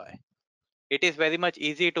deploy. It is very much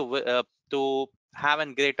easy to have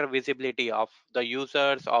a greater visibility of the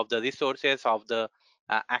users, of the resources, of the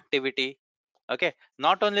activity. Okay,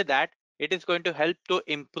 not only that, it is going to help to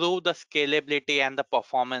improve the scalability and the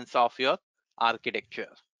performance of your architecture.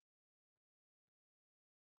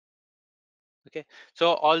 Okay,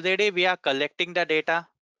 so already we are collecting the data,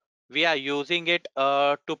 we are using it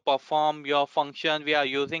to perform your function, we are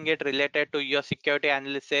using it related to your security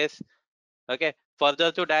analysis. Okay,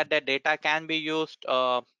 further to that, the data can be used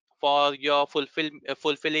for your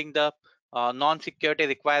fulfilling the non-security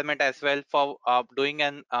requirement as well, for doing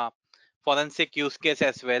an forensic use case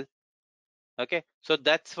as well. Okay, so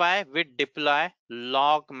that's why we deploy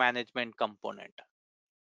log management component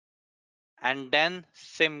and then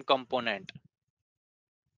SIM component.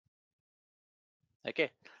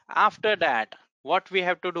 Okay, after that, what we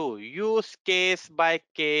have to do, use case by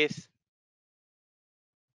case.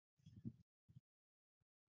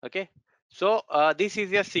 Okay, so this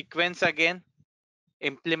is your sequence again,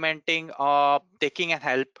 implementing or taking a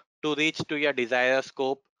help to reach to your desired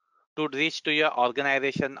scope, to reach to your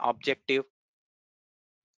organization objective.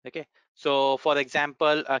 Okay, so for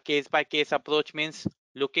example, a case by case approach means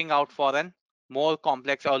looking out for an more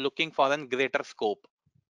complex or looking for a greater scope.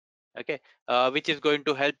 Okay, which is going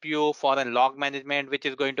to help you for a log management, which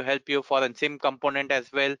is going to help you for a SIM component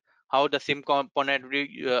as well, how the SIM component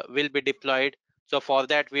will be deployed. So for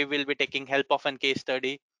that, we will be taking help of a case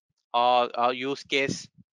study or a use case,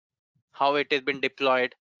 how it has been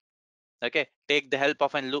deployed. Okay, take the help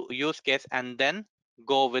of a use case and then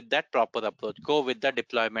go with that proper approach, go with the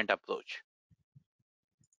deployment approach.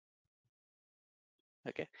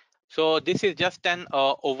 Okay, so this is just an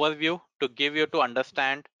overview to give you to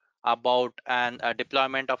understand about an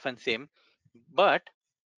deployment of an SIEM, but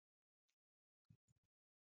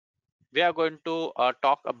we are going to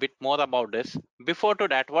talk a bit more about this. Before to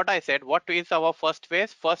that, what I said, what is our first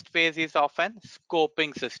phase? First phase is of an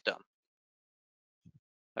scoping system.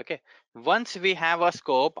 Okay, once we have a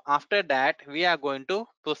scope, after that we are going to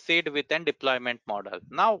proceed with an deployment model.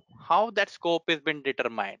 Now, how that scope is been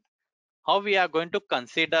determined, how we are going to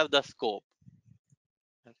consider the scope.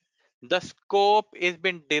 The scope is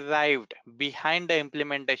been derived behind the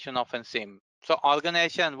implementation of an SIEM. So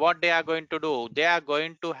organization, what they are going to do, they are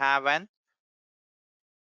going to have an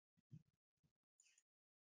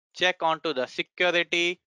check onto the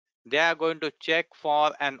security, they are going to check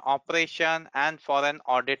for an operation and for an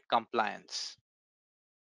audit compliance.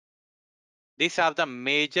 These are the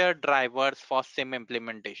major drivers for SIEM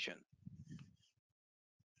implementation.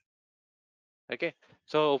 Okay,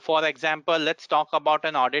 so for example, let's talk about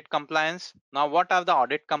an audit compliance. Now, what are the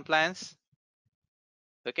audit compliance?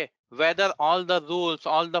 Okay, whether all the rules,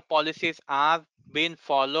 all the policies are being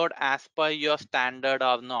followed as per your standard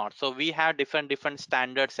or not. So we have different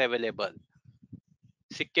standards available.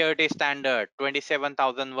 Security standard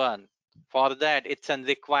 27001, for that it's a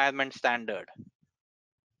requirement standard.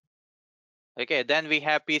 Okay, then we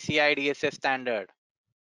have PCI DSS standard.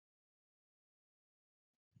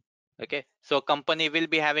 Okay, so company will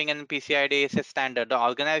be having an PCI DSS standard. The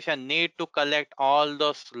organization need to collect all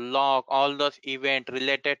those log, all those event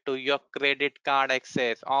related to your credit card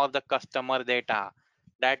access or the customer data.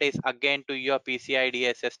 That is again to your PCI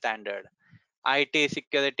DSS standard. IT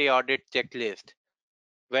security audit checklist,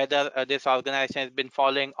 whether this organization has been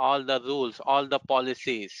following all the rules, all the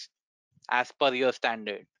policies as per your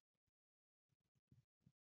standard.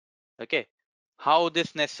 Okay, how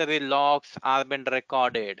this necessary logs are been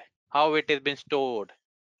recorded, how it is been stored,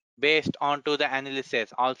 based on to the analysis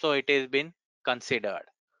also it is been considered.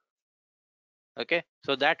 Okay,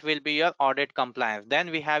 so that will be your audit compliance. Then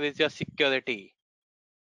we have is your security.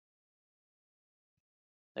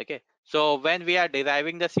 Okay, so when we are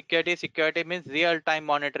deriving the security, security means real time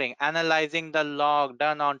monitoring, analyzing the log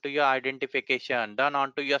done onto your identification, done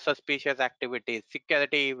onto your suspicious activities,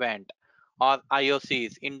 security event or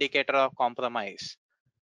IOCs, indicator of compromise.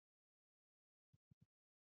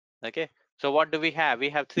 Okay, so what do we have? We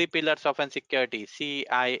have three pillars of an security: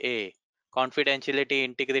 CIA, confidentiality,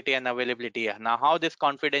 integrity, and availability. Now, how this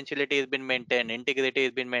confidentiality has been maintained, integrity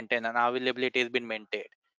has been maintained, and availability has been maintained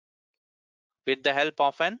with the help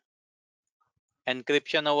of an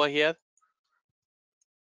encryption over here.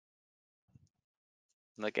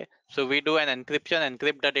 Okay, so we do an encryption,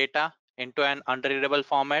 encrypt the data into an unreadable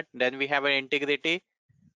format. Then we have an integrity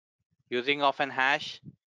using of an hash.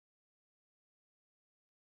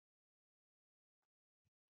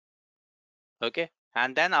 Okay,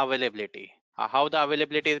 and then availability. How the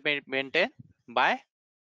availability is maintained? By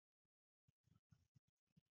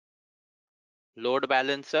load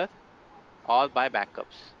balancer or by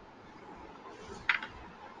backups.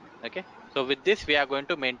 Okay, so with this we are going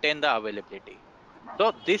to maintain the availability.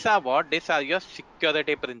 So these are what? These are your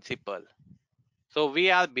security principle. So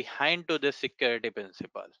we are behind to this security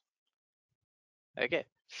principle. Okay,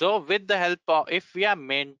 so with the help of, if we are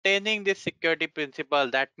maintaining this security principle,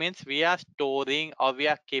 that means we are storing or we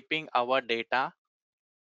are keeping our data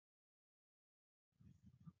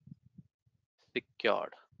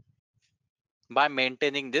secured by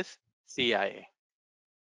maintaining this CIA.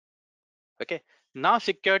 Okay, now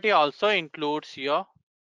security also includes your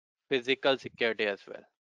physical security as well.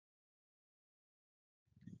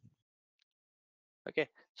 Okay,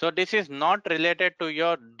 so this is not related to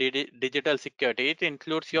your digital security, it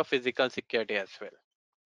includes your physical security as well.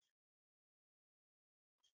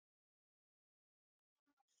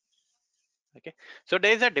 Okay, so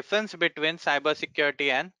there is a difference between cyber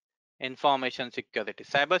security and information security.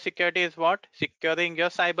 Cyber security is what? Securing your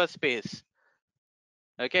cyberspace.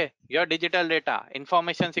 Okay, your digital data.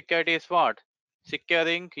 Information security is what?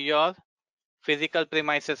 Securing your physical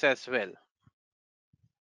premises as well.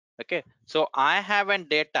 Okay, so I have a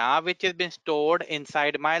data which has been stored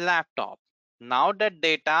inside my laptop. Now that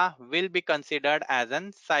data will be considered as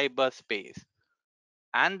an cyberspace,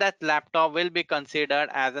 and that laptop will be considered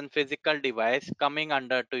as a physical device coming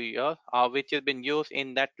under to your which has been used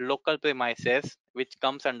in that local premises, which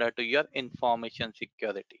comes under to your information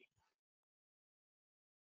security.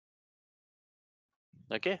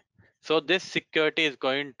 Okay, so this security is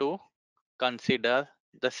going to consider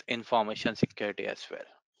this information security as well.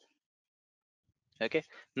 Okay,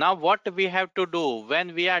 now what we have to do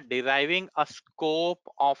when we are deriving a scope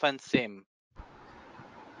of an SIEM?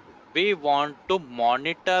 We want to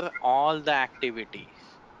monitor all the activities.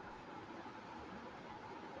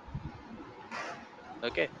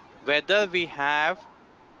 Okay, whether we have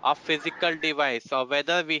a physical device or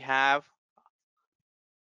whether we have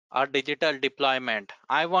a digital deployment,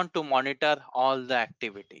 I want to monitor all the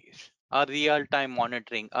activities. A real time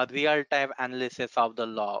monitoring, a real time analysis of the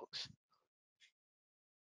logs.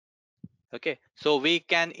 Okay, so we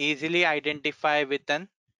can easily identify with an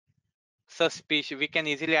suspicious, we can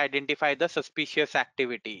easily identify the suspicious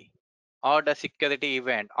activity or the security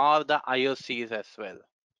event or the IOCs as well.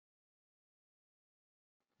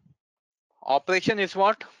 Operation is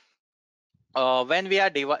what? When we are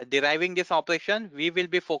deriving this operation, we will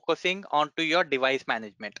be focusing onto your device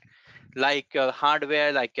management, like your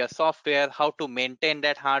hardware, like your software, how to maintain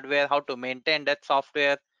that hardware, how to maintain that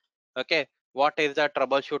software. Okay, what is the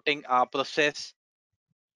troubleshooting process,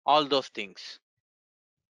 all those things.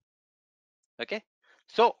 Okay,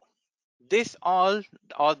 so this all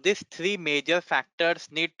or these three major factors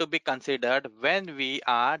need to be considered when we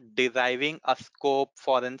are deriving a scope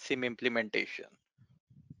for an SIM implementation.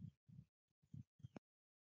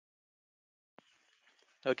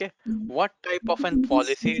 Okay, what type of an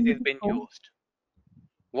policies is being used?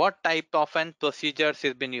 What type of an procedures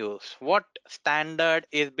is being used? What standard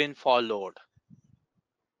is being followed?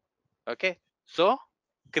 Okay, so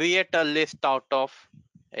create a list out of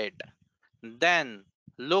it. Then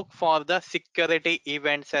look for the security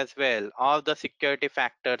events as well or the security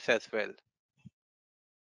factors as well.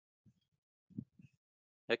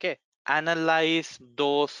 Okay, analyze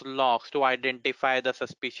those logs to identify the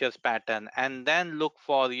suspicious pattern and then look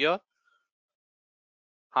for your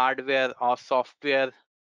hardware or software,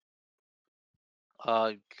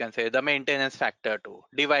 you can say the maintenance factor too,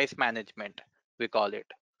 device management we call it.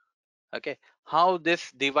 Okay, how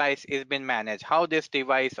this device is been managed, how this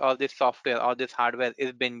device or this software or this hardware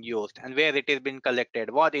is been used and where it is been collected,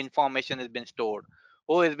 what information has been stored,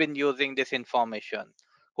 who has been using this information,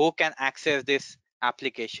 who can access this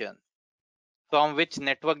application, from which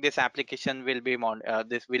network this application will be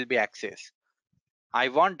this will be accessed. I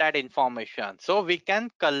want that information so we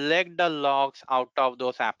can collect the logs out of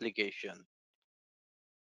those applications.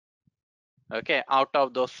 Okay, out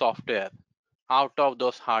of those software, out of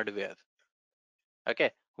those hardware.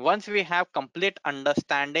 Okay, once we have complete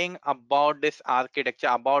understanding about this architecture,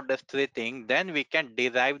 about this three things, then we can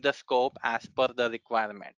derive the scope as per the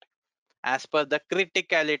requirement, as per the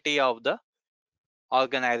criticality of the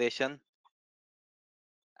organization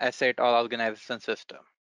asset or organization system.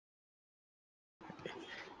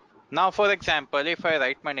 Now for example, if I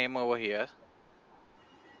write my name over here,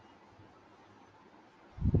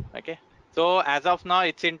 okay, so as of now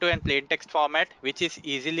it's into a plain text format which is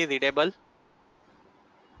easily readable.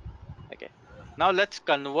 Okay, now let's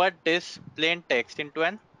convert this plain text into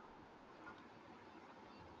an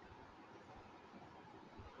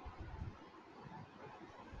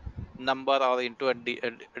number or into a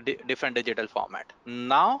different digital format.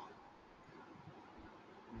 Now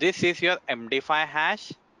this is your MD5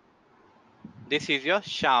 hash, this is your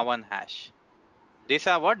SHA-1 hash. These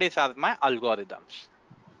are what? These are my algorithms.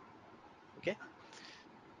 Okay,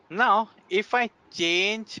 now if I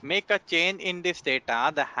make a change in this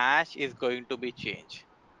data, the hash is going to be changed.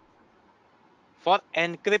 For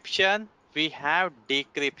encryption we have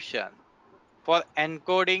decryption, for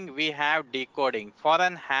encoding we have decoding, for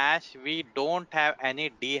an hash we don't have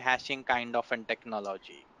any dehashing kind of an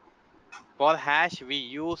technology. For hash we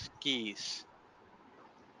use keys.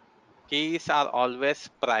 Keys are always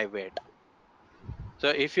private. So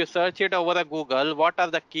if you search it over a Google, what are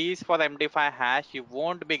the keys for MD5 hash, you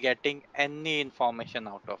won't be getting any information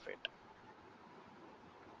out of it.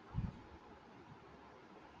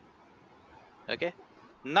 Okay,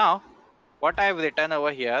 now what I've written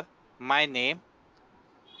over here, my name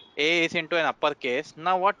A is into an uppercase.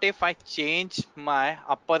 Now what if I change my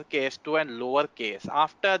uppercase to a lowercase?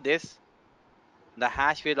 After this the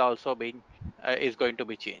hash will also be is going to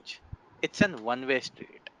be changed. It's an one-way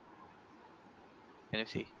street. Can you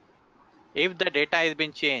see? If the data has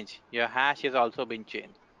been changed, your hash is also been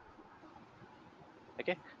changed.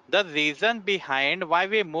 Okay, the reason behind why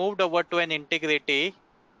we moved over to an integrity,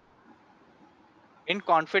 in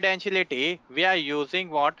confidentiality we are using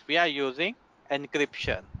what? We are using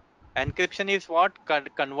encryption. Encryption is what?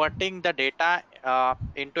 Converting the data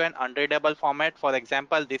into an unreadable format. For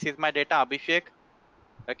example, this is my data Abhishek.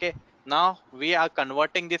 Okay, now we are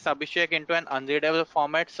converting this Abhishek into an unreadable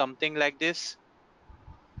format, something like this.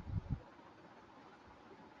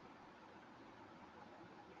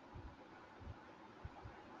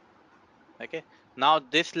 Okay, now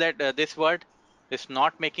this word is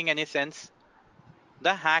not making any sense.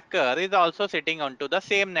 the hacker is also sitting onto the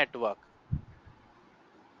same network.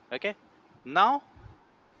 Okay, now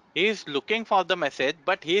he is looking for the message,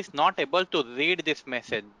 but he is not able to read this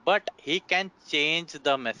message, but he can change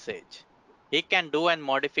the message. He can do a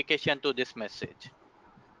modification to this message.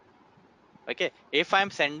 Okay, if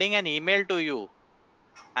I'm sending an email to you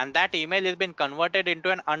and that email has been converted into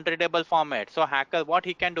an unreadable format, so hacker, what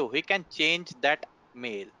he can do, he can change that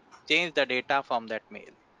mail, change the data from that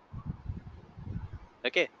mail.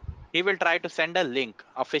 Okay, he will try to send a link,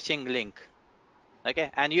 a phishing link.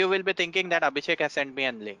 Okay, and you will be thinking that Abhishek has sent me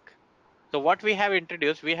a link. So what we have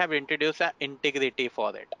introduced, we have introduced an integrity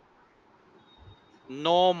for it.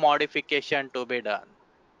 No modification to be done.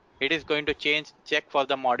 It is going to check for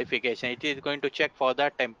the modification. It is going to check for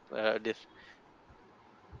the this,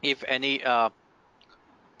 if any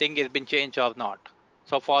thing has been changed or not.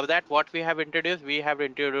 So for that, what we have introduced, we have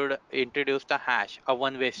introduced a hash, a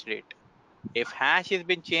one-way street. If hash has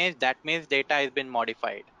been changed, that means data has been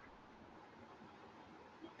modified.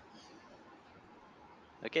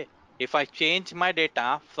 Okay. If I change my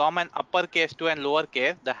data from an uppercase to an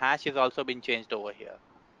lowercase, the hash is also been changed over here.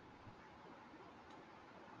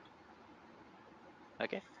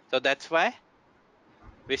 Okay. So that's why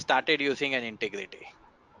we started using an integrity.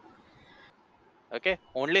 Okay.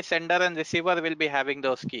 Only sender and receiver will be having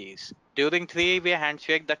those keys. During three-way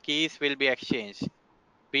handshake, the keys will be exchanged.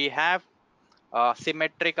 We have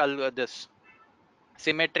this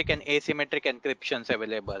symmetric and asymmetric encryptions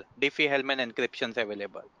available, Diffie-Hellman encryptions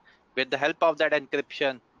available. With the help of that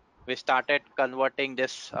encryption, we started converting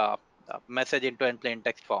this message into a plain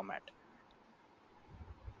text format.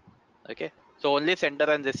 Okay, so only sender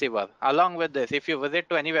and receiver. Along with this, if you visit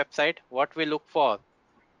to any website, what we look for,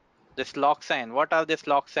 this lock sign. What are this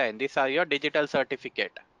lock sign? These are your digital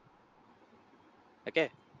certificate. Okay,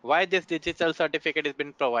 why this digital certificate is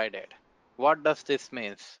been provided? What does this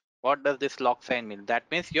means? What does this lock sign mean? That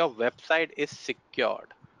means your website is secured.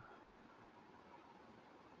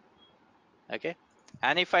 Okay,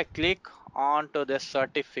 and if I click on to this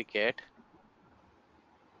certificate,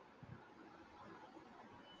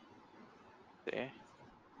 okay,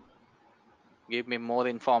 give me more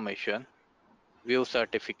information, view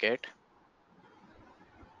certificate.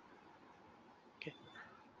 Okay,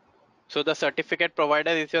 so the certificate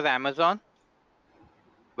provider is your Amazon,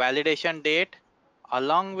 validation date.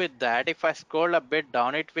 Along with that, if I scroll a bit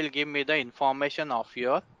down, it will give me the information of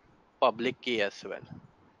your public key as well.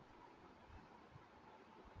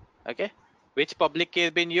 Okay, which public key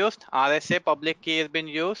has been used? RSA public key has been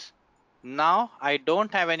used. Now I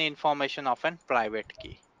don't have any information of an private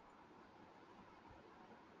key.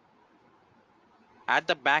 At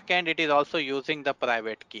the back end, it is also using the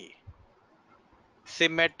private key.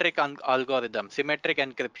 Symmetric algorithm, symmetric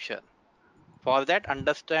encryption. For that,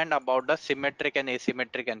 understand about the symmetric and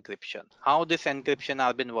asymmetric encryption, how this encryption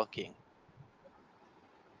has been working.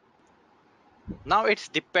 Now it's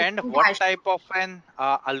depend what Hash. type of an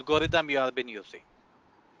algorithm you have been using.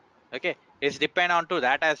 Okay, it's depend on to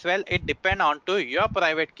that as well. It depend on to your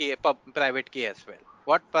private key, private key as well.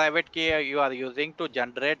 What private key you are using to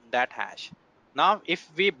generate that hash. Now, if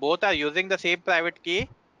we both are using the same private key,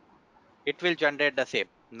 it will generate the same.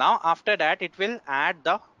 Now after that, it will add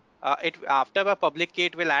the it after a public key,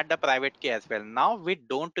 it will add the private key as well. Now we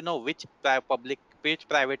don't know which which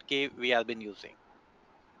private key we have been using.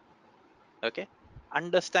 Okay,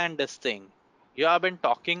 understand this thing. You have been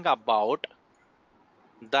talking about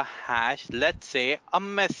the hash. Let's say a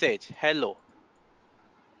message, hello,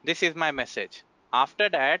 this is my message. After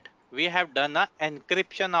that, we have done a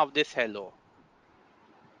encryption of this hello.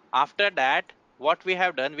 After that, what we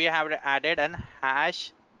have done, we have added an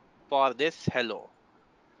hash for this hello.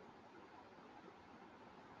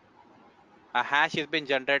 A hash has been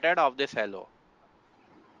generated of this hello.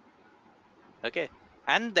 Okay,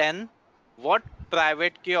 and then what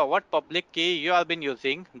private key or what public key you have been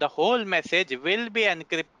using, the whole message will be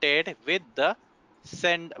encrypted with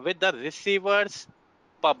the receiver's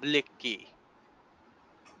public key.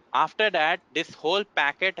 After that, this whole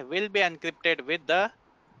packet will be encrypted with the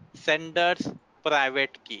sender's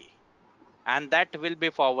private key, and that will be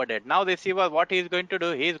forwarded. Now receiver, what he is going to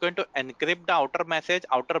do, he is going to encrypt the outer message,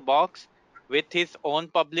 outer box, with his own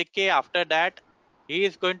public key. After that, he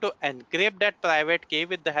is going to encrypt that private key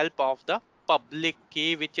with the help of the public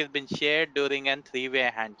key which has been shared during a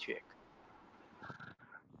three-way handshake.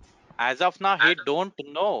 As of now, he don't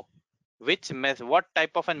know what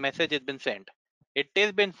type of a message has been sent. It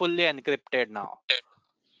is been fully encrypted now.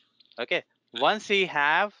 Okay, once he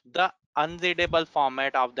have the unreadable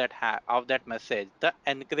format of that message, the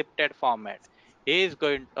encrypted format, he is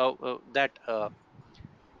going that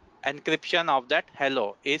encryption of that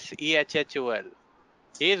hello is EHHUL.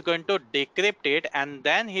 He is going to decrypt it and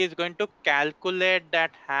then he is going to calculate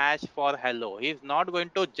that hash for hello. He is not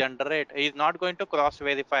going to generate, he is not going to cross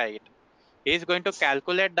verify it. He is going to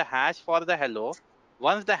calculate the hash for the hello.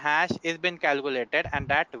 Once the hash is been calculated, and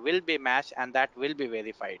that will be matched and that will be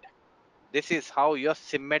verified. This is how your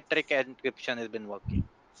symmetric encryption has been working.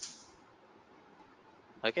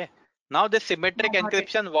 Okay. Now this symmetric I got it.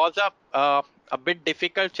 encryption was a bit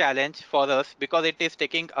difficult challenge for us because it is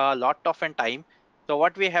taking a lot of time. So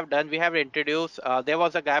what we have done, we have introduced, there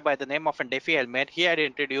was a guy by the name of Defi Helmet. He had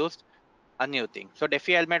introduced a new thing. So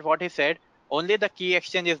Defi Helmet, what he said, only the key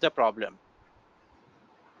exchange is the problem.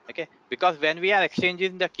 Okay. Because when we are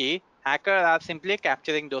exchanging the key, hackers are simply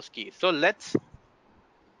capturing those keys. So let's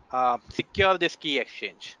secure this key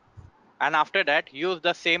exchange. And after that, use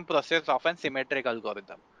the same process of a symmetric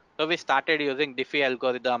algorithm. So we started using Diffie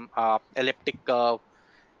algorithm, elliptic curve,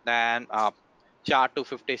 then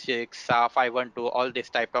SHA-256, 512, all this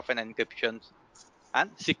type of an encryptions,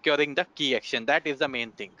 and securing the key exchange. That is the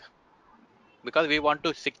main thing, because we want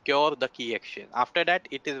to secure the key exchange. After that,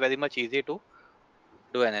 it is very much easy to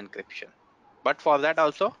do an encryption. But for that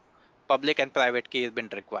also, public and private key has been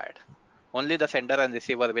required. Only the sender and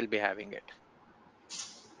receiver will be having it.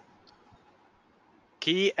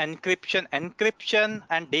 Key encryption and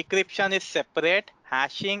decryption is separate,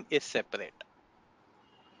 hashing is separate.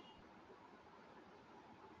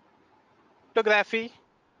 Cryptography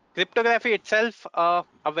cryptography itself, a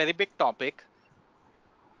very big topic.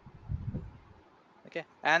 Okay,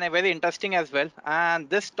 and a very interesting as well, and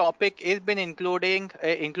this topic is been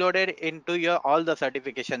included into your all the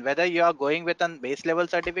certification, whether you are going with an base level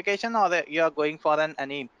certification or you are going for an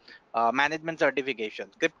any management certification.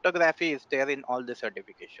 Cryptography is there in all the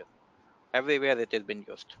certification. Everywhere it has been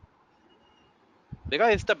used,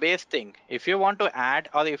 because it's the base thing. If you want to add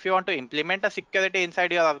or if you want to implement a security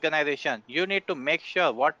inside your organization, you need to make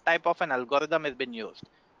sure what type of an algorithm has been used.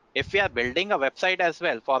 If we are building a website as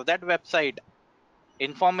well, for that website,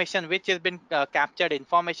 information which has been captured,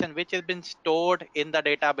 information which has been stored in the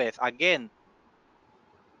database, again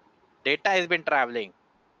data has been traveling.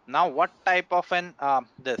 Now what type of an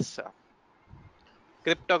this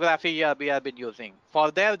cryptography we have been using? For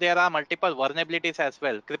there are multiple vulnerabilities as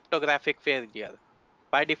well. Cryptographic failure,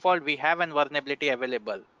 by default we have an vulnerability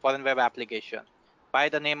available for a web application by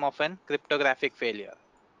the name of an cryptographic failure.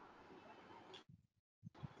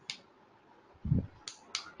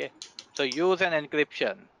 Okay, so use an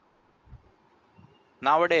encryption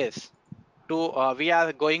nowadays. To we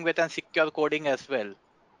are going with a secure coding as well.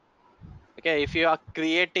 Okay, if you are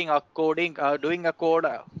creating or coding, doing a code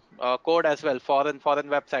as well for an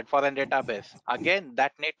website, for a database, again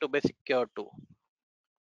that need to be secure too.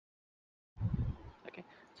 Okay,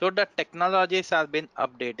 so the technologies have been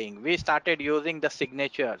updating. We started using the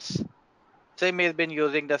signatures. SIEM has been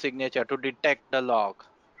using the signature to detect the log.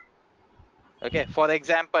 Okay, for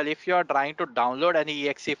example, if you are trying to download an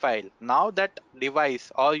exe file, now that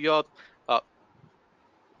device or your uh,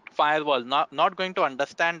 firewall not going to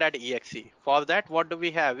understand that exe. For that, what do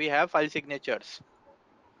we have? We have file signatures.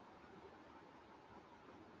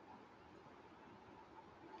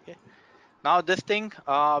 Okay. Now this thing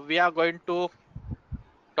we are going to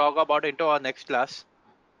talk about into our next class.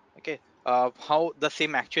 Okay, how the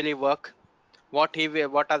SIEM actually work, what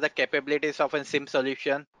are the capabilities of a SIEM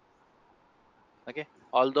solution. Okay,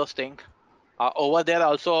 all those things. Over there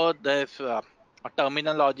also there's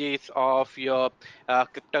terminologies of your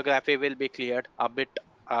cryptography will be cleared a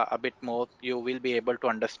bit more. You will be able to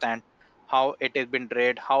understand how it has been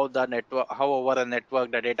read, how the network, how over a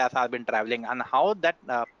network the data has been traveling, and how that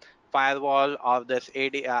firewall or this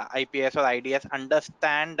IPS or IDS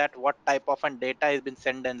understand that what type of an data has been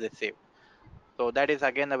sent and received. So that is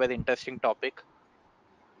again a very interesting topic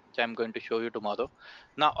which I'm going to show you tomorrow.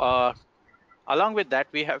 Now, along with that,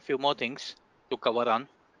 we have few more things to cover on.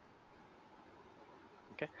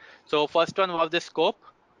 Okay, so first one was the scope,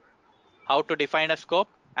 how to define a scope,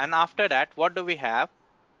 and after that, what do we have?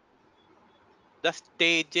 The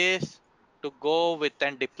stages to go with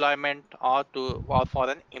an deployment or for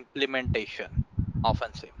an implementation of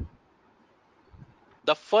an SIEM.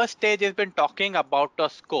 The first stage has been talking about the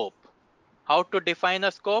scope. How to define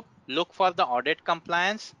a scope? Look for the audit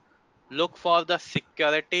compliance, look for the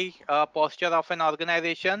security posture of an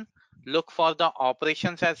organization, look for the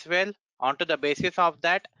operations as well. Onto the basis of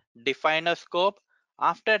that, define a scope.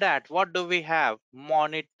 After that, what do we have?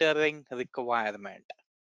 Monitoring requirement.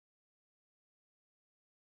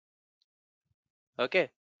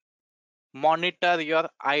 Okay, monitor your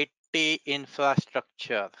IT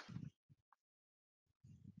infrastructure.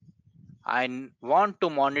 Want to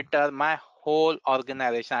monitor my whole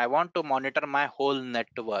organization. I want to monitor my whole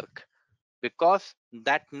network because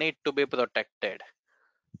that need to be protected.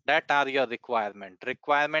 That are your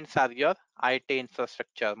requirements are your IT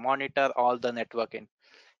infrastructure, monitor all the networking.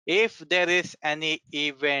 If there is any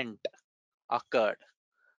event occurred,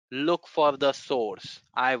 look for the source.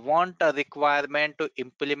 I want a requirement to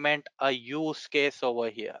implement a use case over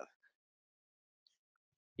here.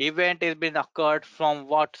 Event has been occurred from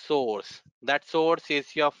what source? That source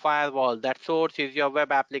is your firewall, that source is your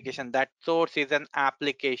web application, that source is an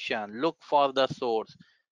application. Look for the source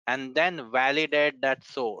and then validate that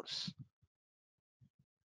source.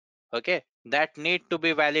 Okay, that need to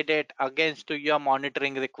be validated against to your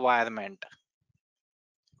monitoring requirement.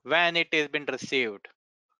 When it has been received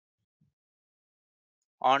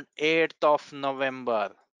on 8th of November,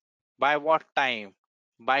 by what time?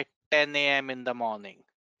 By 10 a.m. in the morning.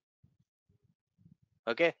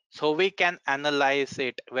 Okay, so we can analyze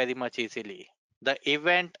it very much easily. The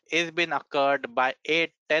event is been occurred by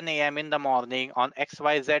 8:10 a.m. in the morning on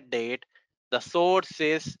XYZ date. The source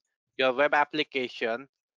is your web application,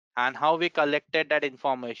 and how we collected that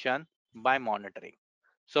information by monitoring.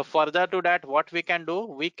 So further to that, what we can do,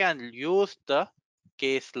 we can use the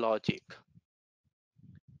case logic.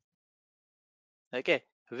 Okay,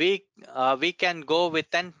 we can go with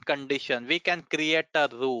an condition. We can create a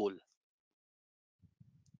rule.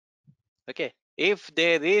 Okay, if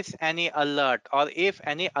there is any alert or if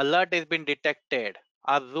any alert has been detected,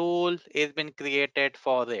 a rule has been created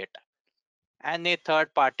for it. Any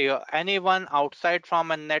third party or anyone outside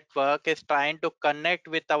from a network is trying to connect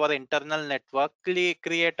with our internal network,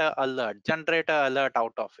 create a alert, generate a alert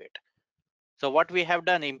out of it. So what we have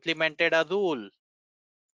done, implemented a rule.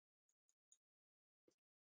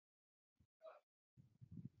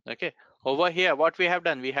 Okay, over here what we have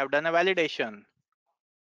done, we have done a validation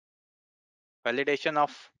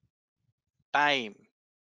of time,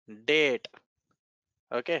 date,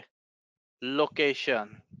 okay,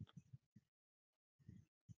 location.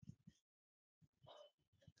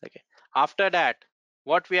 Okay. After that,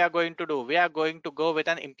 what we are going to do? We are going to go with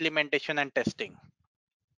an implementation and testing.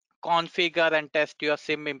 Configure and test your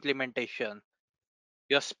SIEM implementation,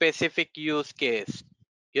 your specific use case,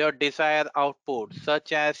 your desired output,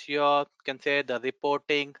 such as your can say the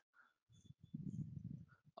reporting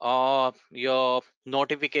or your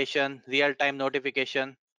notification, real-time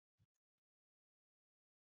notification,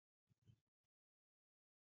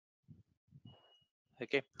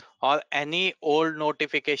 okay, or any old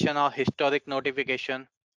notification or historic notification,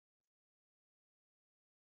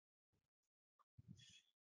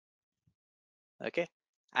 okay,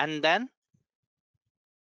 and then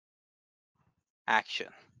action.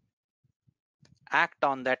 Act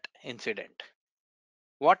on that incident.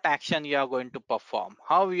 What action you are going to perform,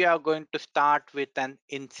 how you are going to start with an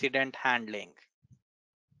incident handling,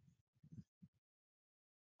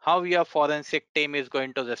 how your forensic team is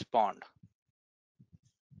going to respond.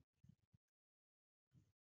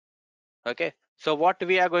 Okay, so what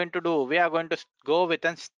we are going to do, we are going to go with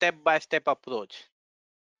a step by step approach.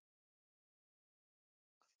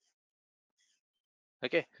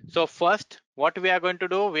 Okay, so first what we are going to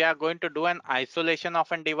do, we are going to do an isolation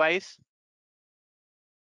of a device.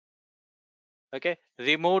 Okay,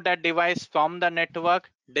 remove that device from the network,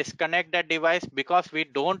 disconnect that device, because we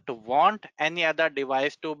don't want any other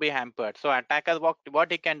device to be hampered. So attacker, what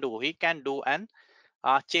he can do, he can do an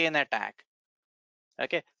chain attack.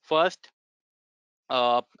 Okay, first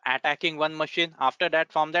attacking one machine, after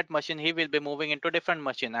that from that machine he will be moving into different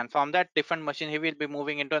machine, and from that different machine he will be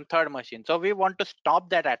moving into a third machine. So we want to stop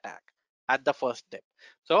that attack at the first step.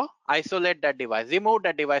 So isolate that device, remove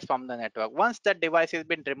that device from the network. Once that device has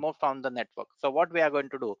been removed from the network, so what we are going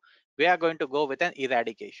to do, we are going to go with an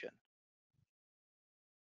eradication.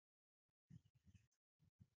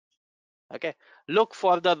 Okay, look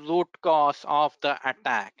for the root cause of the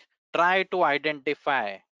attack, try to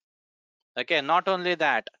identify. Okay, not only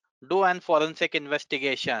that, do an forensic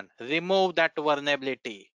investigation, remove that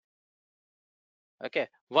vulnerability. Okay,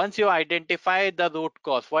 once you identify the root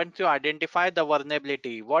cause, once you identify the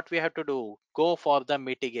vulnerability, what we have to do, go for the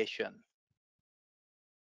mitigation.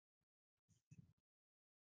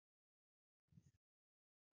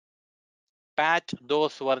 Patch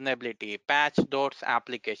those vulnerability, patch those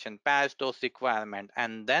application, patch those requirement,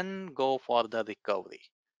 and then go for the recovery.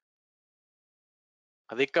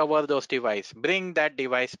 Recover those device, bring that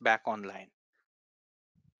device back online.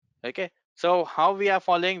 Okay, so how we are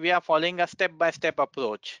following, we are following a step by step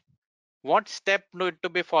approach. What step need to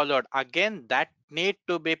be followed? Again, that need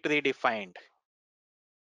to be predefined.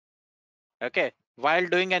 Okay, while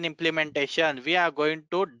doing an implementation, we are going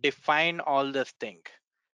to define all this thing.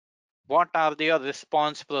 What are your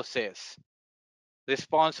response process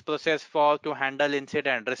for to handle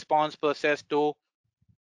incident, response process to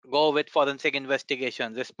go with forensic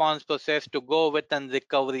investigation, response process to go with an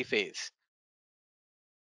recovery phase.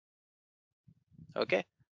 Okay,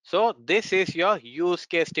 so this is your use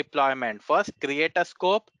case deployment. First create a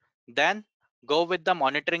scope, then go with the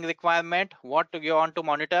monitoring requirement. What do you want to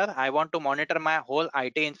monitor? I want to monitor my whole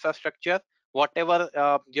IT infrastructure, whatever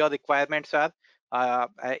your requirements are.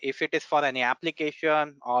 If it is for any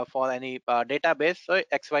application or for any database, so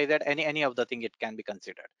xyz, any of the thing it can be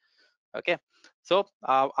considered. Okay, so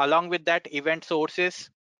along with that, event sources.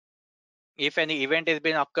 If any event has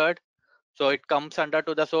been occurred, so it comes under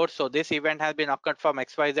to the source. So this event has been occurred from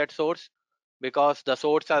xyz source, because the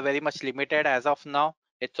source are very much limited as of now.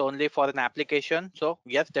 It's only for an application. So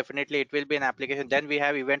yes, definitely it will be an application. Then we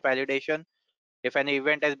have event validation. If any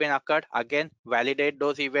event has been occurred, again validate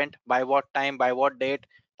those event, by what time, by what date.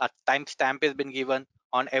 A timestamp has been given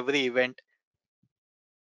on every event.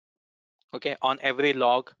 Okay, on every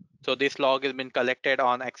log. So this log has been collected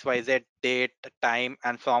on xyz date, time,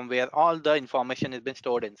 and from where all the information has been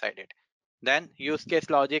stored inside it. Then use case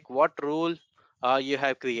logic, what rule you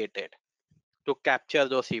have created to capture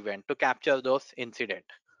those events, to capture those incident.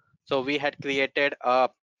 So we had created a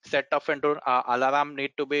set of alarm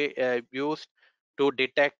need to be used to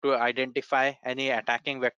detect, to identify any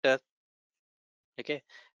attacking vector. Okay,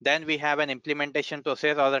 then we have an implementation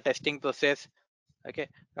process or the testing process. Okay,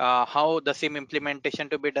 how the SIEM implementation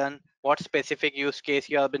to be done, what specific use case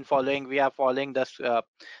you have been following. We are following the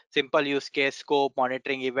simple use case, scope,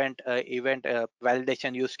 monitoring, event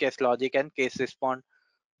validation, use case logic, and case response.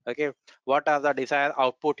 Okay, what are the desired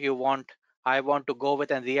output you want? I want to go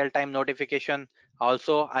with a real-time notification.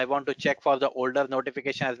 Also I want to check for the older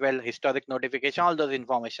notification as well, historic notification, all those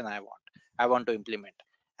information I want to implement.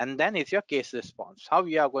 And then is your case response, how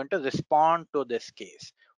you are going to respond to this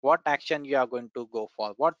case, what action you are going to go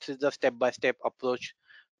for, what is the step-by-step approach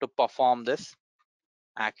to perform this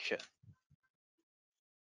action.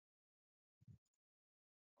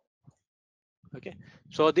 Okay,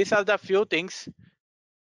 so these are the few things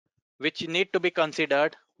which need to be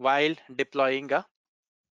considered while deploying a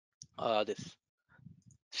this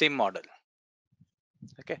SIM model.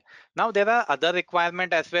 Okay, now there are other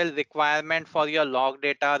requirement as well, requirement for your log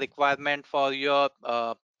data, requirement for your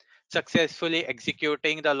successfully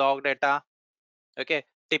executing the log data. Okay,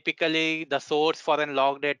 typically the source for an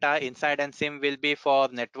log data inside an SIM will be for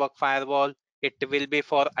network firewall, it will be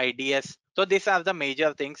for IDS. So these are the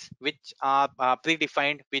major things which are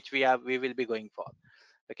predefined, which we will be going for.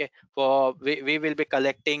 Okay, for we will be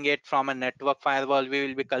collecting it from a network firewall, we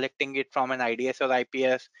will be collecting it from an IDS or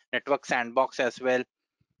IPS network sandbox as well.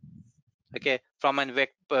 Okay, from an web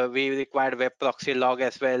we required web proxy log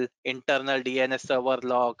as well, internal DNS server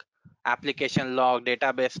log, application log,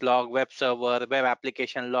 database log, web server, web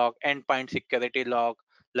application log, endpoint security log,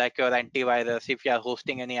 like your antivirus if you are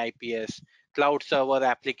hosting any IPS, cloud server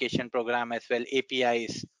application program as well,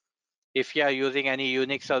 APIs. If you are using any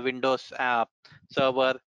Unix or Windows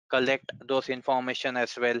server, collect those information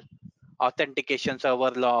as well, authentication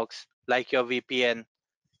server logs like your VPN.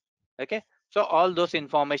 Okay, so all those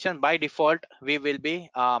information by default we will be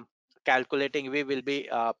calculating, we will be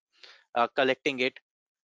collecting it.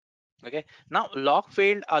 Okay, now log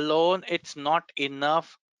field alone it's not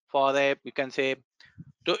enough for a, you can say,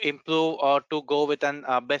 to improve or to go with an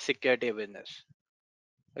best security awareness.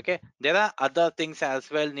 Okay, there are other things as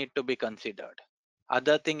well need to be considered,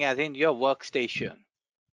 other thing as in your workstation.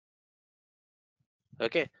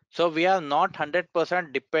 Okay, so we are not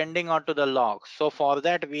 100% depending onto the logs, so for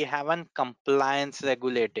that we have an compliance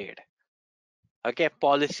regulated. Okay,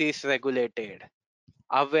 policies regulated,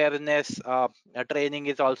 awareness training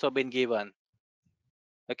is also been given.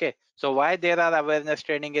 Okay, so why there are awareness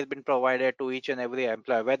training has been provided to each and every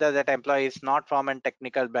employee, whether that employee is not from a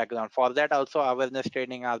technical background, for that also awareness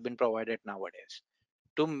training has been provided nowadays,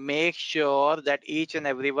 to make sure that each and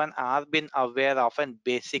everyone has been aware of an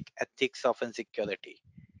basic ethics of an security.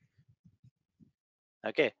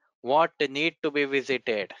 Okay, what need to be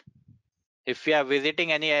visited, if we are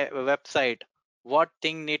visiting any website, what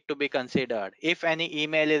thing need to be considered, if any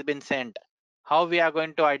email has been sent, how we are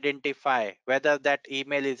going to identify whether that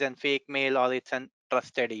email is a fake mail or it's a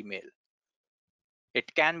trusted email.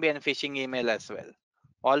 It can be a phishing email as well.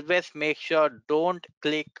 Always make sure don't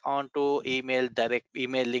click onto email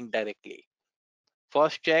link directly.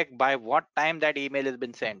 First check by what time that email has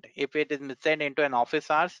been sent. If it is sent into an office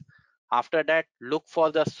hours, after that look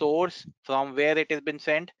for the source from where it has been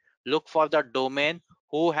sent, look for the domain,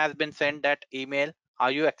 who has been sent that email?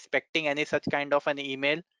 Are you expecting any such kind of an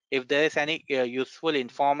email? If there is any useful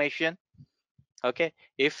information, okay,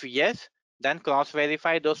 if yes, then cross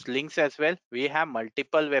verify those links as well. We have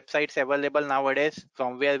multiple websites available nowadays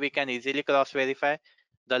from where we can easily cross verify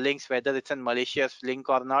the links, whether it's a malicious link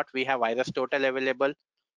or not. We have virus total available.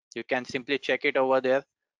 You can simply check it over there,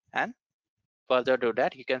 and further to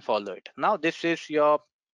that you can follow it. Now this is your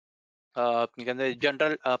you can say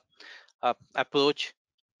general approach.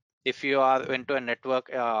 If you are into a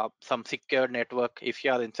network, some secure network, if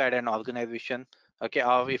you are inside an organization, okay,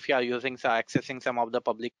 or if you are using accessing some of the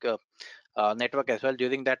public network as well,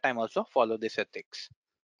 during that time also follow this ethics.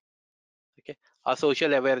 Okay, a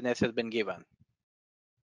social awareness has been given.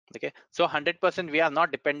 Okay, so 100% we are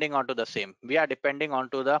not depending onto the same, we are depending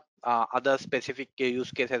onto the other specific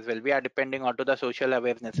use case as well. We are depending onto the social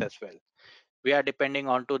awareness as well. We are depending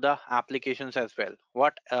onto the applications as well.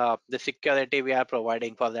 What the security we are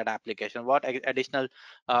providing for that application, what additional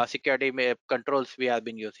security controls we have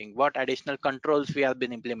been using, what additional controls we have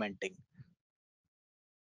been implementing,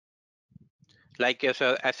 like yes,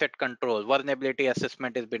 asset control, vulnerability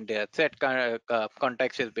assessment has been there, threat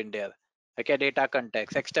context has been there, okay, data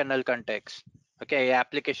context, external context, okay,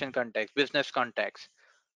 application context, business context,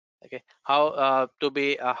 okay, how to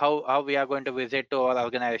be how we are going to visit to our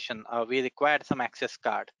organization. We required some access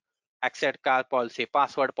card, access card policy,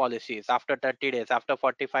 password policies. After 30 days, after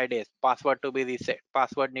 45 days, password to be reset,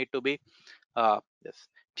 password need to be yes,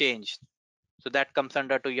 changed. So that comes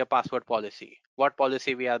under to your password policy. What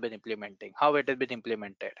policy we have been implementing, how it has been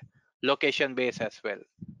implemented, location base as well.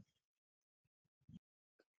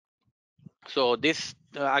 So this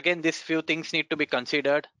again, these few things need to be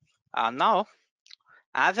considered. Now,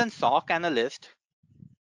 as an SOC analyst,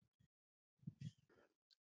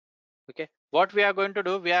 okay, what we are going to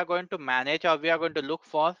do, we are going to manage, or we are going to look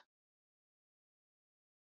for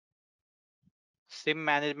SIEM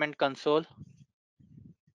management console.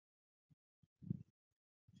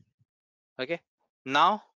 Okay,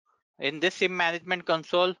 now in this SIEM management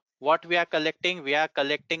console, what we are collecting, we are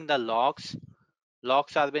collecting the logs.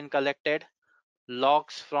 Logs have been collected,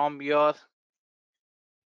 logs from your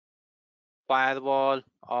firewall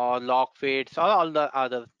or log feeds or all the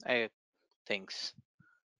other things.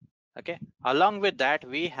 Okay, along with that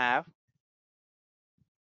we have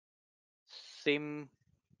SIEM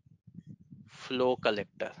flow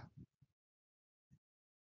collector.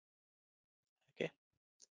 Okay,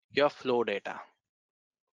 your flow data,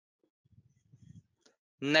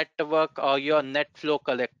 network or your net flow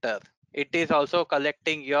collector. It is also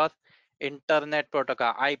collecting your internet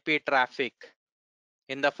protocol, IP traffic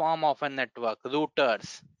in the form of a network,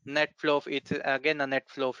 routers, net flow. It's again a net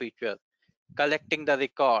flow feature, collecting the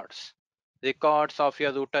records of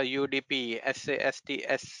your router UDP,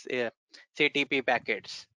 CTP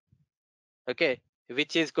packets. Okay,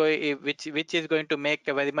 which is going to make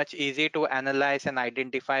it very much easy to analyze and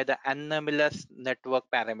identify the anomalous network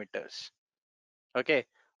parameters. Okay,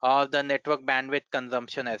 or the network bandwidth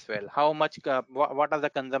consumption as well. How much what are the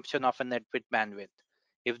consumption of a network bandwidth,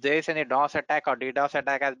 if there is any DOS attack or DDoS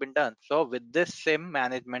attack has been done. So with this SIEM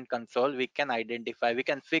management console we can identify, we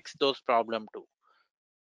can fix those problem too.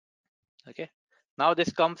 Okay, now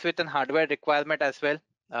this comes with an hardware requirement as well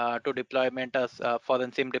to deployment as for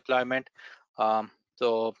an SIEM deployment.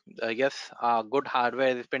 So yes, good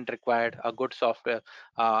hardware has been required, a good software,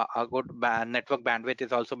 a good network bandwidth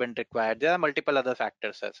is also been required. There are multiple other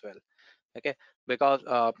factors as well. Okay, because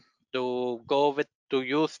to go with to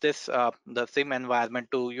use this the SIEM environment,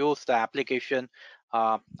 to use the application,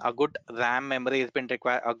 a good RAM memory has been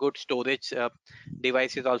required, a good storage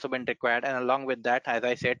device is also been required, and along with that, as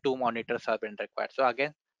I said, 2 monitors have been required. So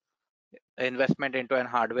again, investment into an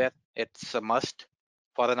hardware, it's a must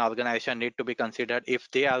for an organization, need to be considered if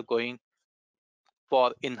they are going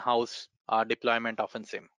for in-house deployment of an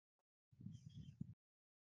SIEM.